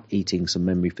 is that eating some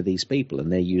memory for these people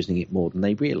and they're using it more than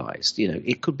they realised?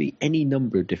 It could be any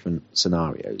number of different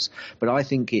scenarios. But I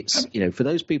think it's, for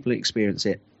those people who experience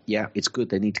it, yeah, it's good.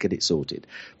 They need to get it sorted.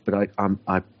 But I'm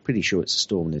pretty sure it's a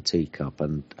storm in a teacup,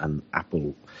 and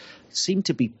Apple seem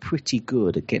to be pretty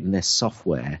good at getting their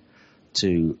software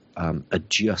to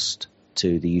adjust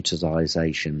to the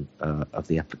utilisation of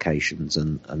the applications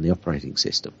and the operating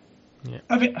system. Yeah.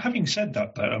 Having said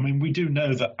that, though, I mean, we do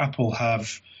know that Apple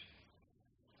have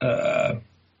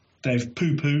they've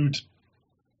poo-pooed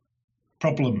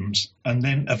problems and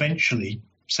then eventually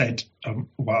said,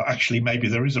 well, actually, maybe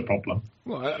there is a problem.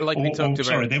 Well, like we talked about.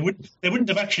 Sorry, they wouldn't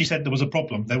have actually said there was a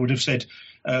problem. They would have said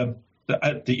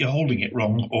that you're holding it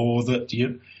wrong, or that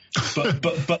you.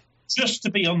 But just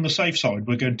to be on the safe side,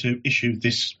 we're going to issue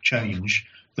this change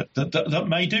that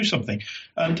may do something.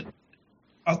 And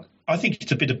I think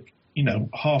it's a bit of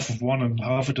half of one and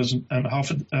half a dozen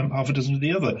of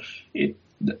the other.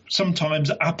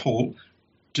 Sometimes Apple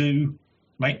do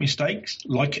make mistakes,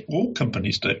 like all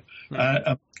companies do,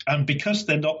 and because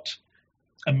they're not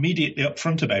immediately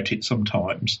upfront about it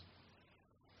sometimes,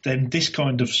 then this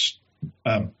kind of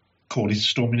call it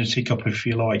storm in a teacup, if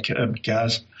you like,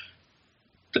 Gaz,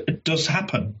 it does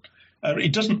happen.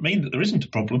 It doesn't mean that there isn't a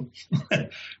problem,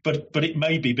 but it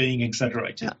may be being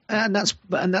exaggerated. And that's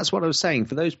what I was saying.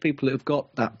 For those people who have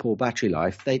got that poor battery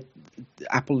life,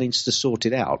 Apple needs to sort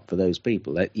it out for those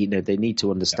people. They need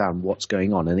to understand what's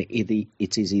going on, and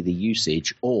it is either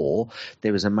usage or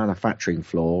there is a manufacturing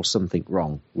flaw or something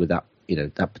wrong with that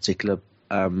that particular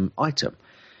item.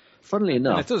 Funnily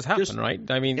enough, and it does happen, right?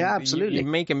 I mean, yeah, absolutely. You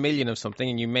make 1 million of something,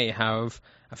 and you may have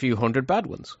a few hundred bad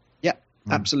ones. Yeah.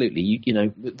 Absolutely.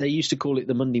 They used to call it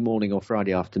the Monday morning or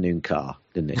Friday afternoon car,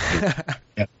 didn't it?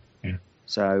 Yeah.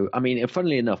 So, I mean,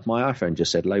 funnily enough, my iPhone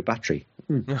just said low battery.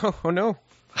 Oh, no.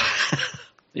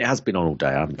 It has been on all day.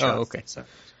 I haven't charged. Oh, okay. So.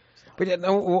 But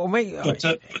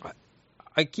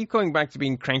I keep going back to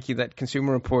being cranky that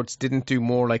Consumer Reports didn't do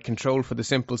more like control for the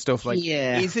simple stuff like,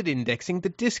 is it indexing the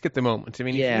disk at the moment? I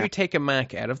mean, if you take a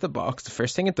Mac out of the box, the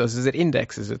first thing it does is it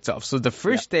indexes itself. So the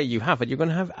first day you have it, you're going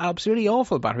to have absolutely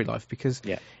awful battery life because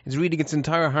it's reading its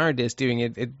entire hard disk, doing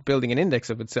it building an index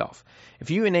of itself. If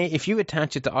you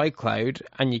attach it to iCloud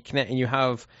and you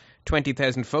have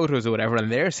 20,000 photos or whatever and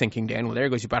they're syncing down, well, there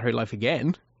goes your battery life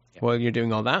again while you're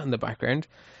doing all that in the background.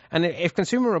 And if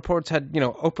Consumer Reports had,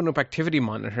 opened up Activity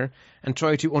Monitor and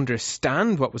tried to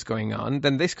understand what was going on,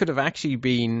 then this could have actually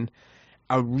been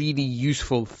a really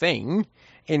useful thing.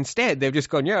 Instead, they've just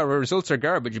gone, our results are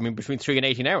garbage. I mean, between 3 and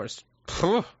 18 hours.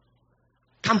 I'm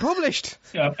published.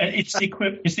 Yeah, it's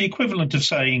the equivalent of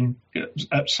saying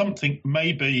something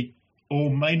may be or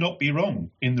may not be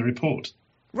wrong in the report.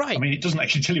 Right. I mean, it doesn't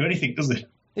actually tell you anything, does it?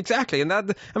 Exactly. And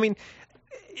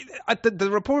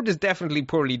the report is definitely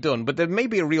poorly done, but there may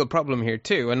be a real problem here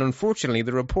too. And unfortunately,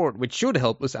 the report, which should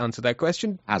help us answer that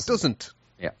question, doesn't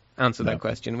answer that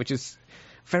question, which is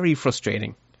very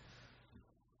frustrating.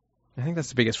 I think that's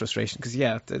the biggest frustration because,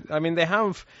 they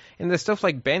have, in the stuff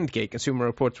like Bendgate, Consumer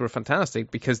Reports were fantastic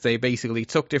because they basically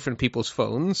took different people's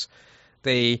phones,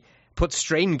 they put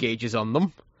strain gauges on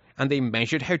them, and they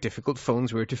measured how difficult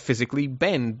phones were to physically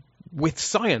bend with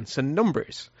science and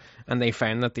numbers. And they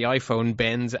found that the iPhone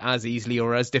bends as easily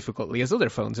or as difficultly as other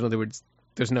phones. In other words,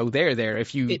 there's no there.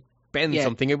 If you bend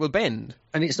something, it will bend.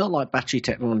 And it's not like battery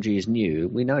technology is new.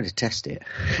 We know how to test it.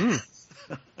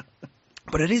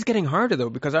 But it is getting harder, though,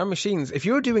 because our machines, if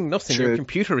you're doing nothing, your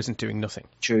computer isn't doing nothing.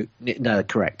 True. No,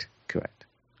 correct.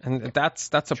 And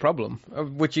that's a problem,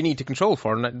 which you need to control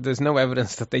for. And there's no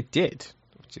evidence that they did,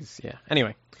 which is,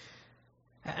 Anyway.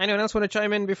 Anyone else want to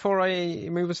chime in before I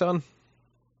move us on?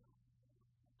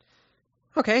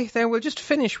 Okay, then we'll just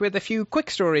finish with a few quick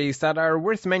stories that are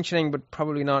worth mentioning, but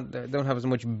probably don't have as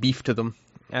much beef to them.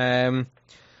 The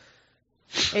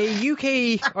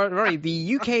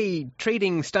UK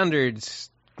Trading Standards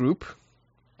Group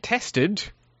tested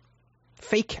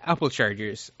fake Apple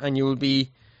chargers, and you will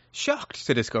be shocked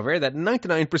to discover that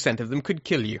 99% of them could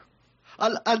kill you.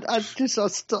 I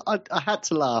had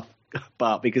to laugh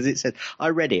Bart, because it said, I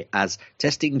read it as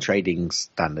testing trading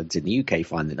standards in the UK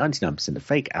find that 99% of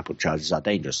fake Apple chargers are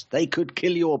dangerous. They could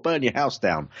kill you or burn your house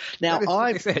down. Now,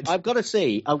 I've got to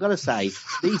say,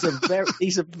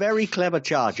 these are very clever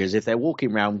chargers if they're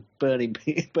walking around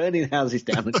burning houses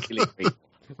down and killing people.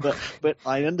 But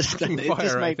I understand. It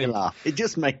just made me laugh. It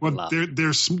just made me laugh.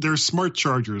 They're smart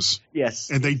chargers. Yes.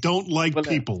 And they don't like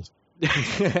people.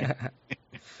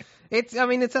 It's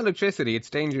electricity. It's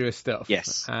dangerous stuff.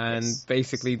 Yes. And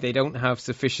basically they don't have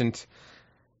sufficient...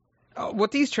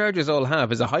 What these chargers all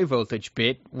have is a high voltage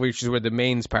bit, which is where the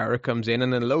mains power comes in,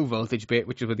 and a low voltage bit,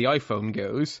 which is where the iPhone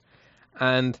goes.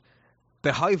 And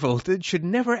the high voltage should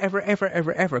never, ever, ever,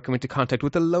 ever, ever come into contact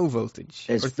with the low voltage.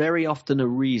 There's very often a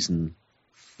reason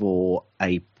for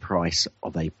a price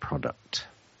of a product.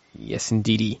 Yes,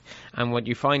 indeedy. And what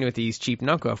you find with these cheap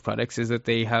knockoff products is that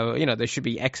they have, there should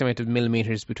be X amount of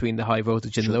millimeters between the high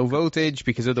voltage and low voltage,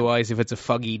 because otherwise if it's a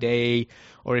foggy day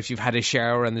or if you've had a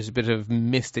shower and there's a bit of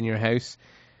mist in your house,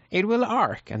 it will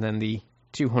arc. And then the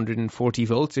 240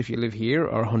 volts if you live here,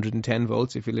 or 110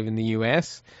 volts if you live in the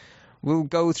US, will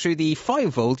go through the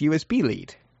 5-volt USB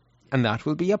lead. And that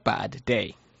will be a bad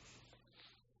day.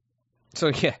 So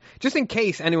yeah, just in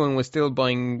case anyone was still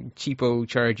buying cheapo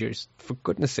chargers, for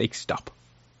goodness sake, stop.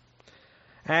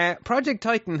 Project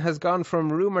Titan has gone from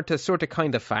rumour to sort of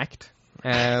kind of fact.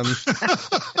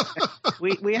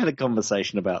 We had a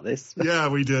conversation about this. Yeah,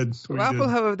 we did.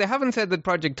 Apple they haven't said that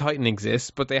Project Titan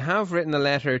exists, but they have written a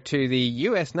letter to the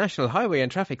US National Highway and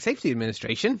Traffic Safety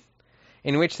Administration,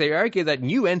 in which they argue that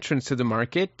new entrants to the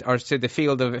market, or to the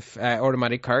field of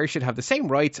automatic cars, should have the same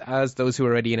rights as those who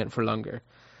are already in it for longer.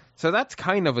 So that's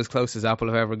kind of as close as Apple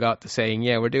have ever got to saying,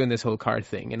 yeah, we're doing this whole car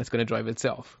thing and it's going to drive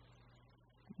itself.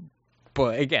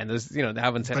 But again, they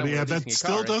haven't said. But that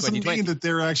still doesn't mean that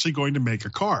they're actually going to make a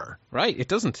car. Right, it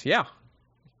doesn't. Yeah,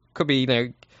 could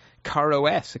be car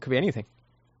OS. It could be anything.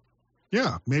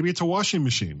 Yeah, maybe it's a washing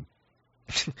machine.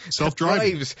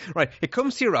 Self-driving. Drives. Right, it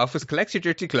comes to your office, collects your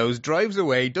dirty clothes, drives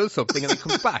away, does something, and then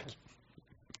comes back.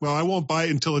 Well, I won't buy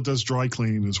it until it does dry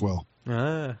cleaning as well.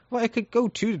 Well, I could go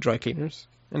to the dry cleaners.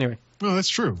 Anyway. Well, that's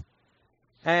true.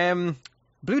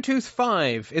 Bluetooth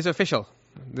 5 is official.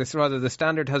 The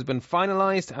standard has been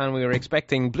finalized, and we are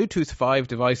expecting Bluetooth 5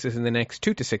 devices in the next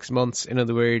 2 to 6 months. In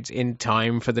other words, in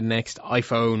time for the next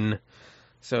iPhone.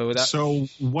 So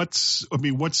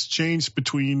what's changed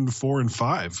between 4 and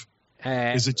 5?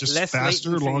 Is it just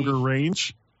faster, latency, longer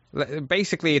range?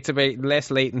 Basically, it's about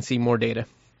less latency, more data.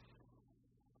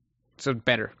 So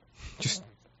better. Just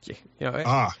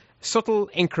subtle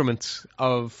increments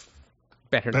of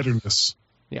betterness.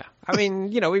 Yeah. I mean,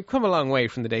 we've come a long way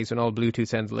from the days when all Bluetooth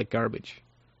sounded like garbage.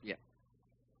 Yeah.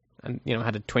 And,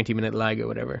 had a 20-minute lag or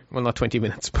whatever. Well, not 20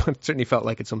 minutes, but it certainly felt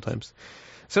like it sometimes.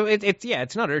 So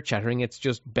it's not earth-shattering, it's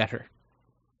just better.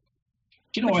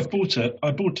 Do you know, I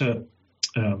bought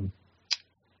a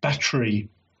battery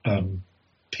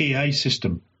PA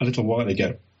system a little while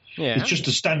ago. Yeah. It's just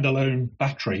a standalone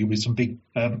battery with some big...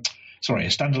 a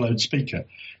standalone speaker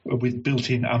with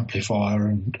built-in amplifier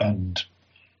and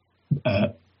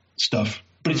stuff.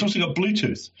 But it's also got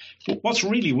Bluetooth. But what's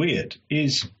really weird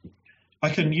is I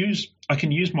can use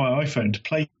my iPhone to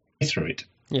play through it.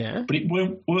 Yeah. But it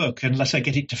won't work unless I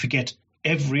get it to forget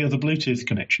every other Bluetooth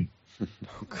connection.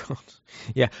 Oh, God.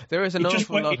 Yeah, there is an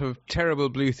awful lot of terrible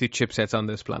Bluetooth chipsets on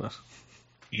this planet.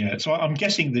 Yeah, so I'm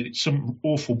guessing that it's some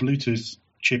awful Bluetooth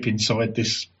chip inside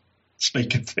this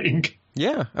speaker thing.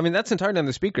 Yeah, I mean, that's entirely on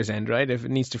the speaker's end, right? If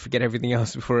it needs to forget everything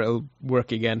else before it'll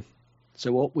work again.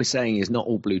 So what we're saying is not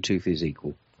all Bluetooth is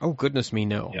equal. Oh, goodness me,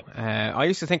 no. Yep. I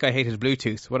used to think I hated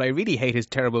Bluetooth. What I really hate is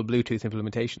terrible Bluetooth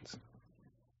implementations.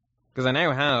 Because I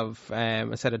now have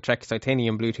a set of Trek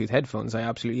Titanium Bluetooth headphones I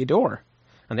absolutely adore.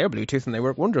 And they're Bluetooth and they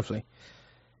work wonderfully.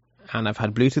 And I've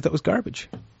had Bluetooth that was garbage.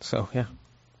 So, yeah.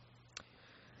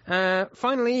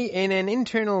 Finally, in an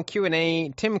internal Q&A,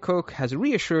 Tim Cook has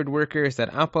reassured workers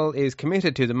that Apple is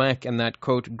committed to the Mac and that,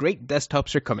 quote, great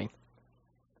desktops are coming.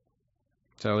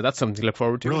 So that's something to look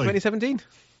forward to in 2017.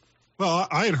 Well,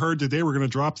 I had heard that they were going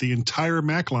to drop the entire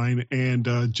Mac line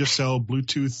and just sell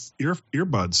Bluetooth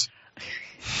earbuds.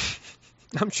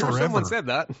 I'm sure forever. Someone said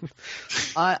that.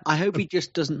 I hope he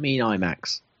just doesn't mean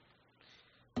iMacs.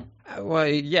 Well,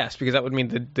 yes, because that would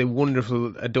mean the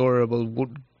wonderful, adorable,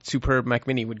 superb Mac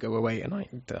Mini would go away. And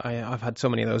I've had so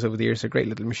many of those over the years. They're great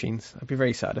little machines. I'd be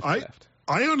very sad if they left.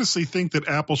 I honestly think that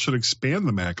Apple should expand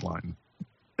the Mac line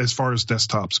as far as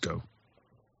desktops go.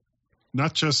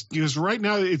 Not just because right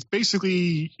now it's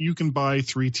basically you can buy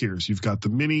 3 tiers. You've got the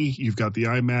Mini, you've got the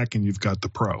iMac, and you've got the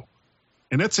Pro.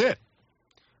 And that's it.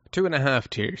 2.5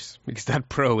 tiers, because that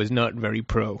Pro is not very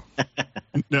pro.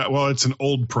 No, well, it's an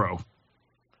old Pro.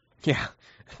 Yeah,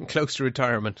 close to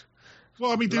retirement.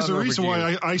 Well, I mean, there's a reason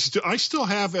why I still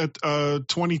have a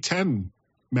 2010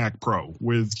 Mac Pro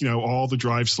with, all the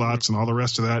drive slots and all the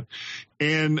rest of that.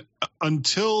 And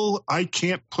until I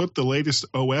can't put the latest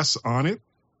OS on it,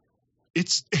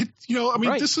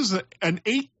 right. This is an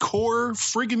 8-core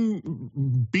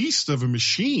friggin' beast of a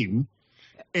machine.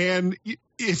 And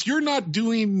if you're not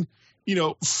doing,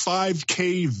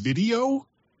 5K video,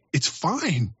 it's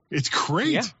fine. It's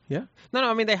great. Yeah. No,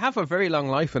 I mean, they have a very long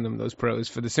life in them, those Pros,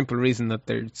 for the simple reason that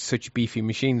they're such beefy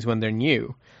machines when they're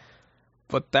new.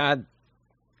 But the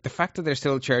fact that they're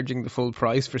still charging the full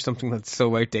price for something that's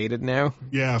so outdated now.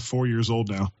 Yeah, 4 years old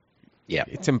now. Yeah.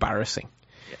 It's embarrassing.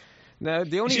 Yeah. Now,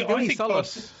 the only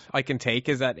solace I can take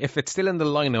is that if it's still in the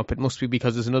lineup, it must be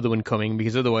because there's another one coming,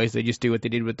 because otherwise they just do what they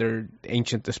did with their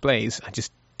ancient displays and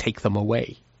just take them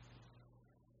away.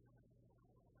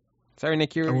 Sorry,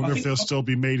 Nick, I wonder if they'll still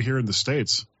be made here in the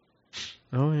States.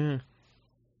 Oh, yeah.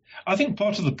 I think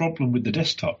part of the problem with the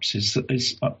desktops is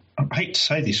I hate to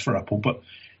say this for Apple, but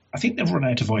I think they've run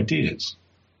out of ideas.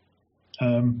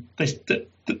 They've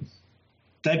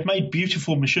made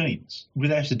beautiful machines,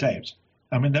 without a doubt.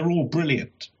 I mean, they're all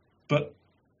brilliant, but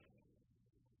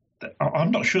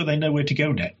I'm not sure they know where to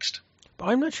go next. But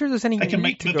I'm not sure there's any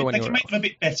need to go anywhere. They can make them a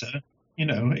bit better,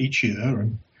 each year.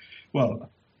 And, well,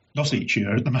 not each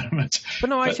year at the moment. But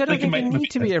no, I don't think they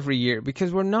need to be every year,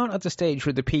 because we're not at the stage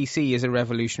where the PC is a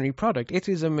revolutionary product. It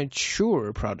is a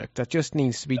mature product that just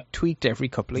needs to be tweaked every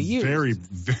couple of years. Very,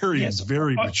 very,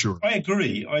 very mature. I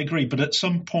agree. But at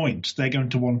some point, they're going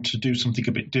to want to do something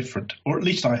a bit different, or at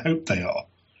least I hope they are.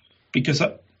 Because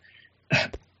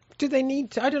do they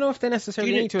need to? I don't know if they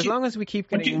necessarily need to, as long as we keep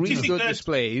getting really good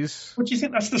displays. Well, do you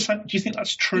think that's do you think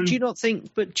that's true? Do you not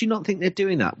think they're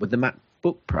doing that with the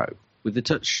MacBook Pro? With the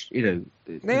touch,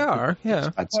 They are,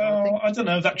 yeah. Well, I don't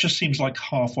know. That just seems like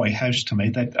halfway house to me.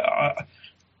 It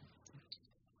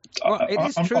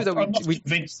is true that I'm not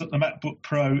convinced that the MacBook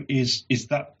Pro is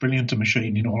that brilliant a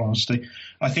machine. In all honesty,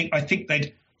 I think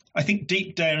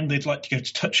deep down they'd like to go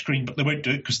to touchscreen, but they won't do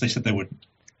it because they said they wouldn't.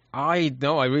 I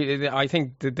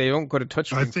think that they don't go to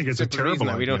touchscreen. I think it's a terrible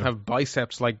idea. We don't have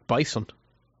biceps like Bison.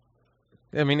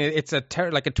 I mean, it's like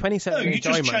a 27-inch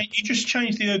iMac. You just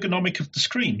change the ergonomic of the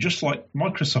screen, just like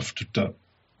Microsoft have done.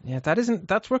 Yeah,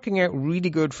 that's working out really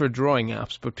good for drawing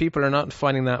apps, but people are not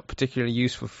finding that particularly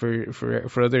useful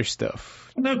for other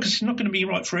stuff. No, because it's not going to be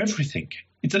right for everything.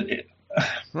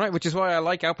 Right, which is why I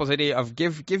like Apple's idea of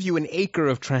give you an acre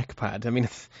of trackpad. I mean,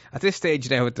 at this stage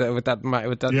now with that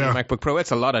MacBook Pro,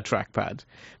 it's a lot of trackpad.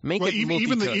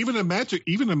 Even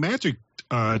a Magic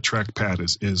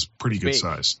trackpad is pretty good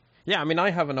size. Yeah, I mean, I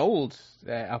have an old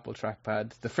Apple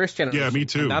trackpad, the first generation. Yeah, me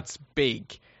too. And that's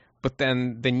big. But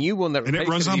then the new one that it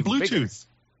runs on Bluetooth. Bigger.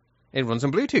 It runs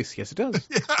on Bluetooth. Yes, it does.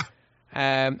 Yeah.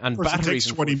 And batteries. It takes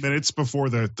 20 minutes before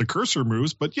the cursor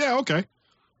moves, but yeah, okay.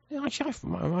 Yeah, actually,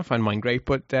 I find mine great,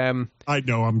 but I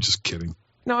know, I'm just kidding.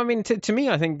 No, I mean, to me,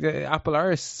 I think Apple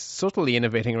are subtly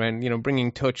innovating around,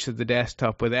 bringing touch to the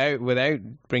desktop without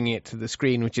bringing it to the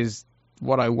screen, which is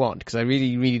what I want, because I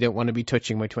really, really don't want to be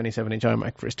touching my 27-inch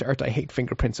iMac for a start. I hate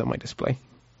fingerprints on my display.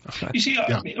 You see,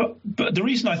 but the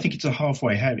reason I think it's a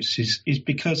halfway house is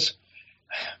because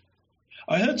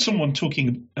I heard someone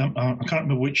talking, I can't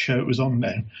remember which show it was on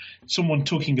now, someone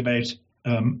talking about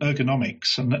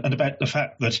ergonomics and about the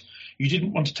fact that you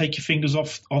didn't want to take your fingers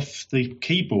off the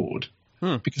keyboard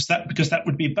because that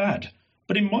would be bad.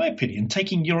 But in my opinion,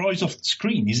 taking your eyes off the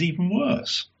screen is even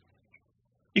worse.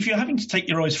 If you're having to take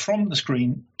your eyes from the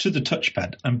screen to the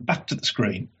touchpad and back to the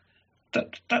screen,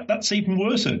 that's even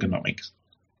worse ergonomics.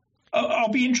 I'll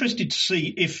be interested to see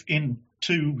if in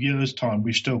 2 years' time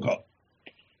we've still got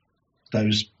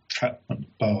those trackpad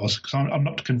bars, because I'm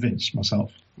not convinced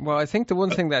myself. Well, I think the one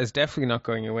thing that is definitely not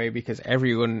going away, because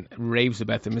everyone raves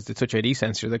about them, is the Touch ID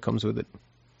sensor that comes with it.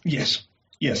 Yes,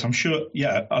 I'm sure.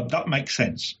 Yeah, that makes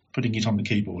sense, putting it on the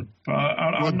keyboard.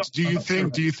 But do you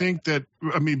think that?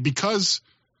 I mean, because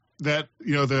that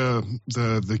the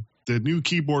new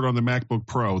keyboard on the MacBook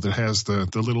Pro that has the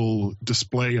little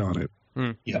display on it.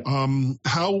 Yeah.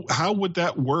 How would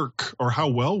that work, or how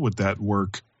well would that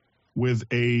work with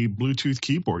a Bluetooth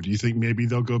keyboard? Do you think maybe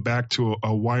they'll go back to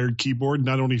a wired keyboard,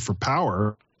 not only for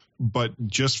power, but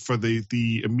just for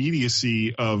the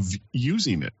immediacy of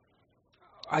using it?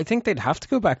 I think they'd have to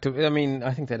go back to. I mean,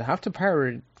 I think they'd have to power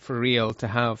it for real to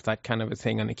have that kind of a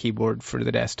thing on a keyboard for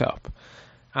the desktop.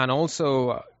 And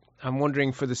also, I'm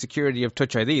wondering, for the security of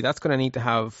Touch ID, that's going to need to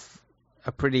have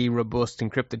a pretty robust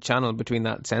encrypted channel between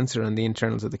that sensor and the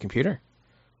internals of the computer.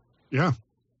 Yeah.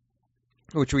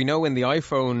 which we know in the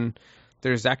iPhone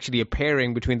there's actually a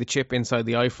pairing between the chip inside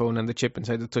the iPhone and the chip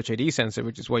inside the Touch ID sensor,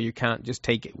 which is why you can't just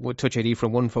take Touch ID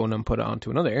from one phone and put it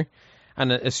onto another.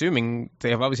 And assuming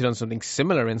they have obviously done something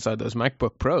similar inside those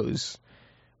MacBook Pros,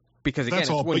 because again, that's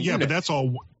all. But yeah, but that's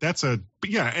all. That's a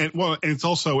and it's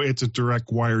also a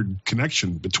direct wired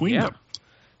connection between them.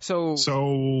 So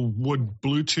would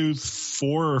Bluetooth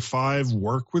 4 or 5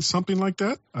 work with something like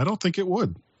that? I don't think it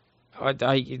would.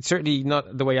 It's certainly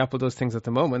not the way Apple does things at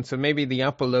the moment. So maybe the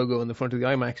Apple logo on the front of the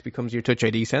iMacs becomes your Touch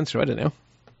ID sensor. I don't know.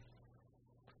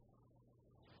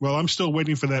 Well, I'm still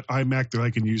waiting for that iMac that I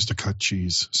can use to cut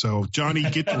cheese. So, Johnny,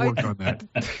 get to work on that.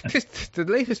 The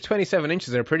latest 27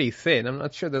 inches are pretty thin. I'm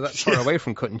not sure they're that far away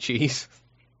from cutting cheese.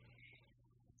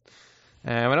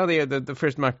 I know the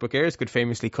first MacBook Airs could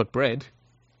famously cut bread.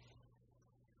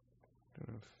 I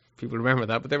don't know if people remember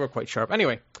that, but they were quite sharp.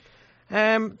 Anyway,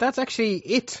 that's actually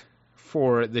it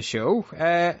for the show.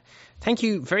 Thank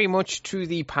you very much to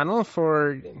the panel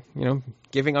for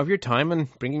giving of your time and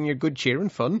bringing your good cheer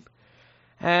and fun.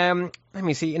 Let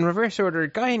me see, in reverse order,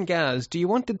 Guy and Gaz, do you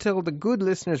want to tell the good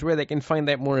listeners where they can find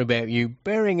out more about you,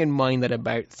 bearing in mind that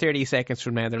about 30 seconds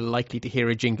from now they're likely to hear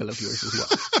a jingle of yours as well?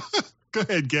 Go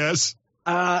ahead, Gaz.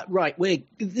 Right, we're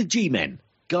the G-Men.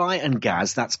 Guy and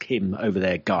Gaz, that's Kim over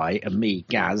there, Guy, and me,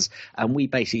 Gaz, and we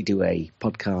basically do a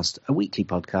weekly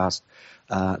podcast,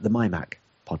 the MyMac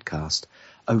podcast.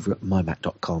 Over at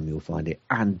mymac.com you'll find it,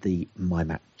 and the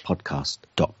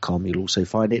mymacpodcast.com you'll also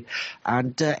find it.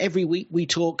 And every week we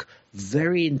talk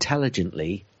very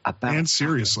intelligently about... And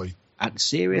seriously. And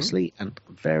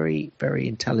very, very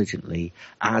intelligently,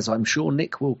 as I'm sure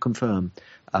Nick will confirm,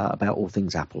 about all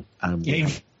things Apple.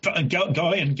 Guy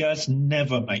and Gaz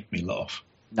never make me laugh.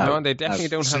 No, they definitely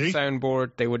don't have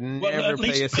soundboard. They would never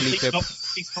play a silly clip. Not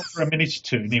for a minute or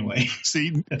two, anyway.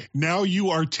 See, now you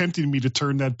are tempting me to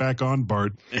turn that back on,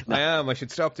 Bart. I am. I should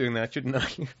stop doing that, shouldn't I?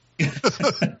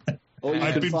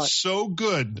 I've been so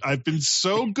good.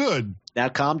 Now,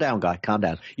 calm down, Guy. Calm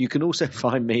down. You can also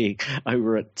find me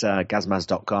over at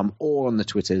gazmaz.com or on the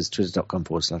Twitters,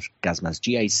 twitter.com/gazmaz,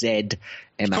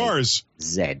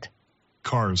 Gazmaz.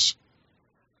 Cars.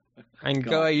 And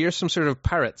Guy, you're some sort of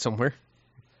parrot somewhere.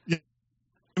 You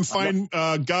can find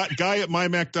Guy at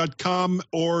mymac.com,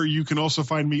 or you can also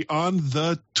find me on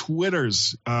the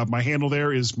Twitters. My handle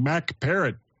there is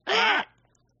MacParrot.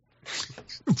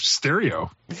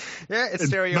 Stereo. Yeah, it's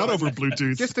stereo. Not over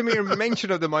Bluetooth. Just the mere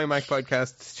mention of the MyMac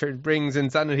podcast brings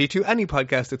insanity to any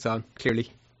podcast it's on, clearly.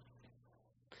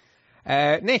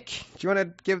 Nick, do you want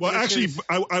to give... Well, actually,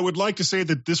 I would like to say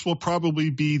that this will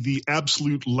probably be the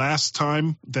absolute last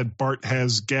time that Bart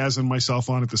has Gaz and myself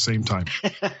on at the same time.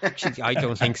 Actually, I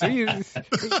don't think so.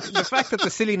 The fact that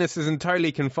the silliness is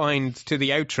entirely confined to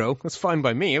the outro was fine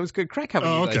by me. It was good crack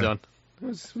having you guys on.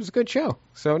 It was a good show.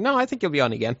 So, no, I think you'll be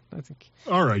on again. I think.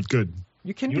 All right, good.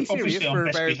 You can be serious for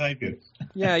about... behavior.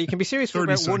 Yeah, you can be serious for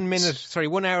about 1 minute. Sorry,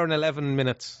 1 hour and 11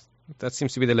 minutes. That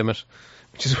seems to be the limit,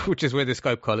 which is where the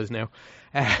Skype call is now.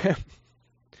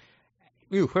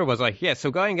 Where was I? Yeah, so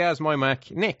Guy and Gaz,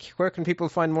 MyMac. Nick, where can people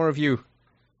find more of you?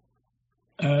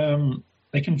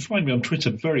 They can find me on Twitter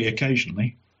very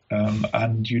occasionally,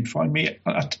 and you'd find me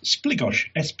at Spligosh,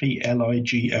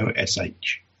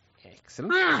 Spligosh.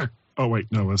 Excellent. Oh, wait,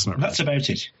 no, that's not right. That's about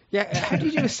it. Yeah, how do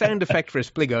you do a sound effect for a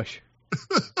Spligosh?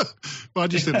 Well, I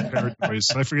just did a parrot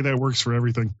noise. I figure that works for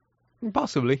everything.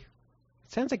 Possibly.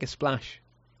 Sounds like a splash.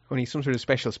 Only some sort of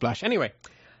special splash. Anyway,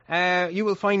 you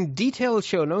will find detailed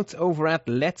show notes over at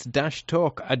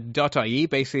lets-talk.ie,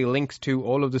 basically links to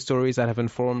all of the stories that have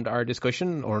informed our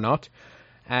discussion or not.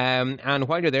 And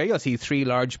while you're there, you'll see 3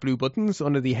 large blue buttons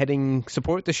under the heading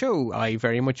Support the Show. I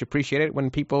very much appreciate it when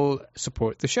people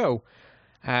support the show.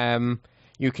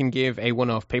 You can give a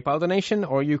one-off PayPal donation,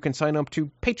 or you can sign up to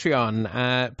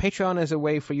Patreon. Patreon is a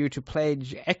way for you to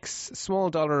pledge X small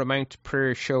dollar amount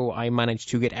per show I manage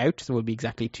to get out. There will be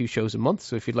exactly 2 shows a month.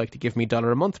 So if you'd like to give me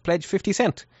 $1 a month, pledge 50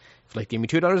 cents. If you'd like to give me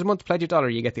 $2 a month, pledge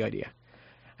 $1. You get the idea.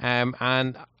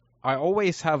 And I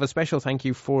always have a special thank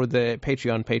you for the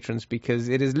Patreon patrons, because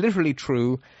it is literally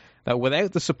true that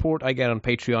without the support I get on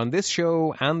Patreon, this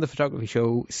show and the photography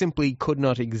show simply could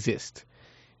not exist.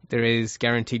 There is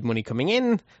guaranteed money coming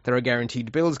in. There are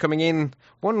guaranteed bills coming in.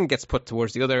 One gets put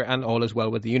towards the other, and all is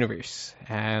well with the universe.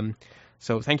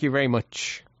 So thank you very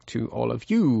much to all of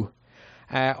you.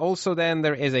 Also, then,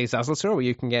 there is a Zazzle store where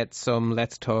you can get some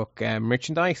Let's Talk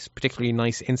merchandise, particularly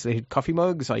nice insulated coffee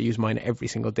mugs. I use mine every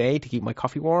single day to keep my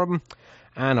coffee warm.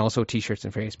 And also T-shirts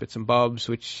and various bits and bobs,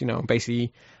 which,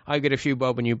 basically I get a few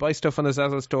bob when you buy stuff on the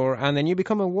Zazzle store, and then you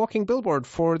become a walking billboard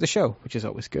for the show, which is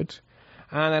always good.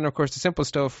 And then, of course, the simple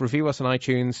stuff, review us on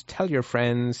iTunes, tell your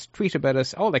friends, tweet about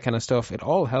us, all that kind of stuff. It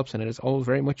all helps and it is all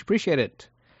very much appreciated.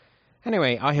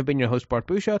 Anyway, I have been your host, Bart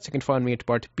Buchholz. You can find me at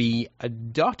bartb.ie.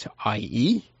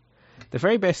 The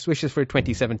very best wishes for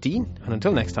 2017. And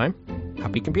until next time,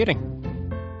 happy computing.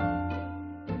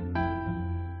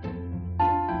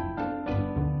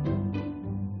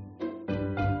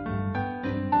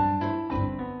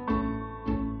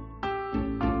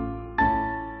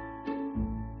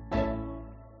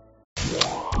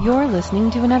 You're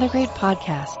listening to another great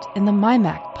podcast in the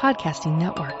MyMac Podcasting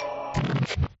Network.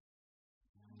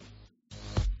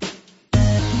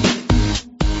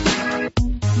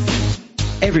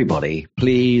 Everybody,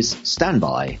 please stand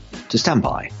by.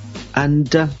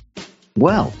 And,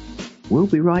 well, we'll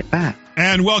be right back.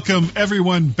 And welcome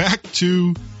everyone back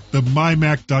to the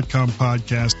MyMac.com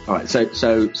podcast. All right,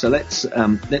 so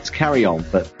let's carry on.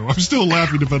 But I'm still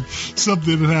laughing about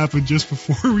something that happened just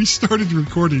before we started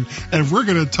recording, and we're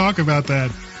going to talk about that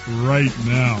right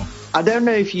now. I don't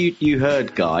know if you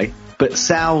heard, Guy, but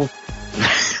Sal's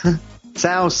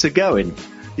going.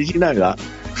 Did you know that?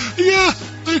 Yeah,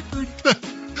 I heard that.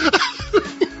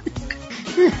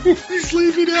 He's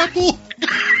leaving Apple.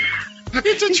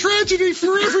 It's a tragedy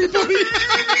for everybody.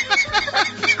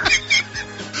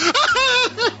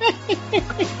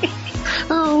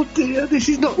 Oh dear, this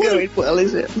is not going well,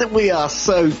 is it? We are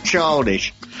so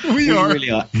childish. We are. Really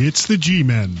are. It's the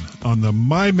G-Men on the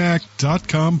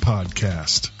MyMac.com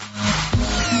podcast.